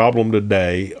your problem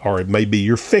today, or it may be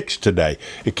your fix today.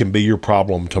 It can be your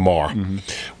problem tomorrow. Mm-hmm.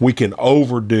 We can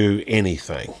overdo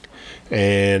anything.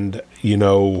 And, you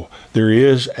know,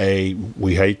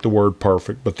 we hate the word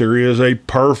perfect, but there is a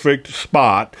perfect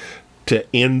spot to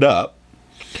end up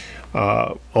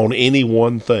on any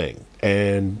one thing.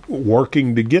 And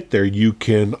working to get there, you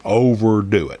can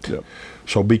overdo it. Yep.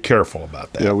 So be careful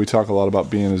about that. Yeah, we talk a lot about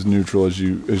being as neutral as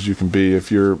you can be.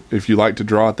 If you like to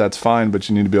draw it, that's fine, but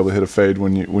you need to be able to hit a fade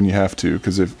when you have to.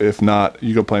 Because if not,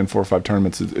 you go play in 4 or 5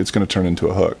 tournaments, it's going to turn into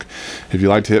a hook. If you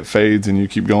like to hit fades and you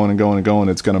keep going and going and going,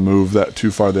 it's going to move that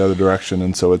too far the other direction.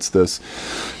 And so it's this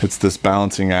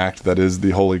balancing act that is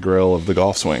the holy grail of the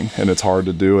golf swing, and it's hard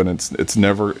to do. And it's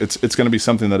going to be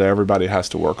something that everybody has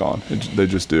to work on. They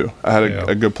just do. I had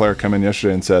a good player come in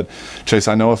yesterday and said, "Chase,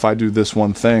 I know if I do this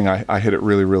one thing, I hit it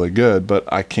really, really good, but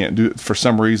I can't do it for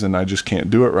some reason. I just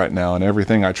can't do it right now. And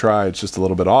everything I try, it's just a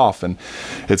little bit off." And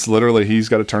it's literally, he's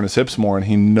got to turn his hips more, and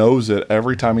he knows it.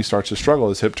 Every time he starts to struggle,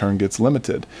 his hip turn gets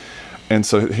limited. And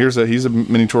so he's a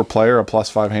mini tour player, a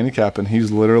 +5 handicap, and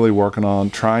he's literally working on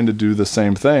trying to do the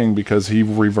same thing because he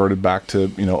reverted back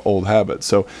to, you know, old habits.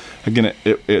 So again,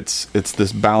 it's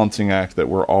this balancing act that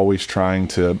we're always trying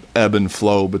to ebb and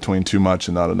flow between too much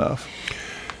and not enough.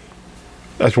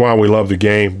 That's why we love the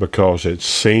game, because it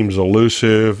seems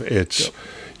elusive. It's,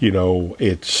 you know,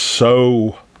 it's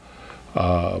so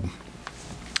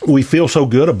we feel so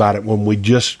good about it when we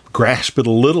just grasp it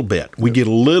a little bit. We get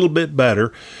a little bit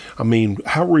better. I mean,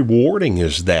 how rewarding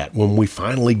is that when we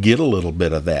finally get a little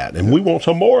bit of that? And we want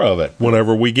some more of it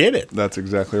whenever we get it. That's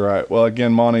exactly right. Well,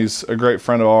 again, Monte's a great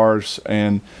friend of ours,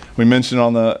 and we mentioned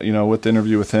on the, you know, with the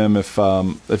interview with him, if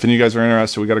any of you guys are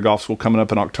interested, we got a golf school coming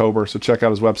up in October, so check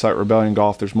out his website, Rebellion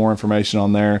Golf. There's more information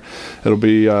on there. It'll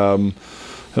be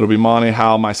Monte,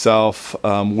 Hal, myself,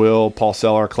 Will, Paul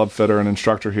Seller, club fitter, and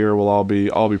instructor here. We'll all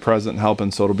be present and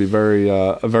helping. So it'll be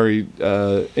a very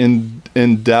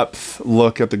in-depth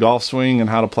look at the golf swing and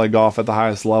how to play golf at the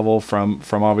highest level from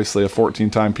obviously a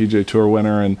 14-time PGA Tour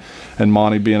winner and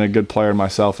Monte being a good player, and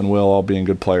myself and Will all being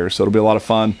good players. So it'll be a lot of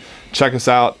fun. Check us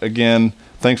out again.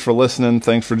 Thanks for listening.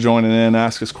 Thanks for joining in.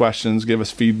 Ask us questions. Give us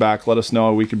feedback. Let us know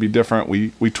how we could be different.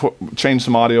 We changed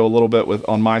some audio a little bit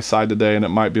on my side today, and it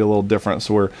might be a little different.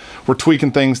 So we're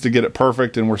tweaking things to get it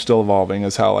perfect, and we're still evolving,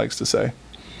 as Hal likes to say.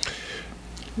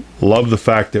 Love the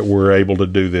fact that we're able to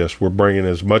do this. We're bringing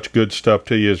as much good stuff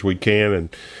to you as we can,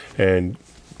 and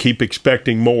keep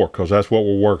expecting more, because that's what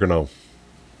we're working on.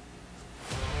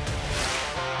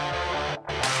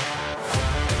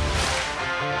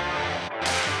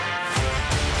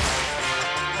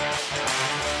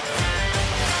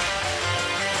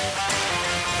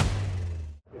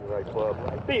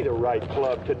 Be the right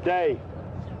club today.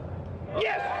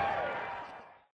 Yes!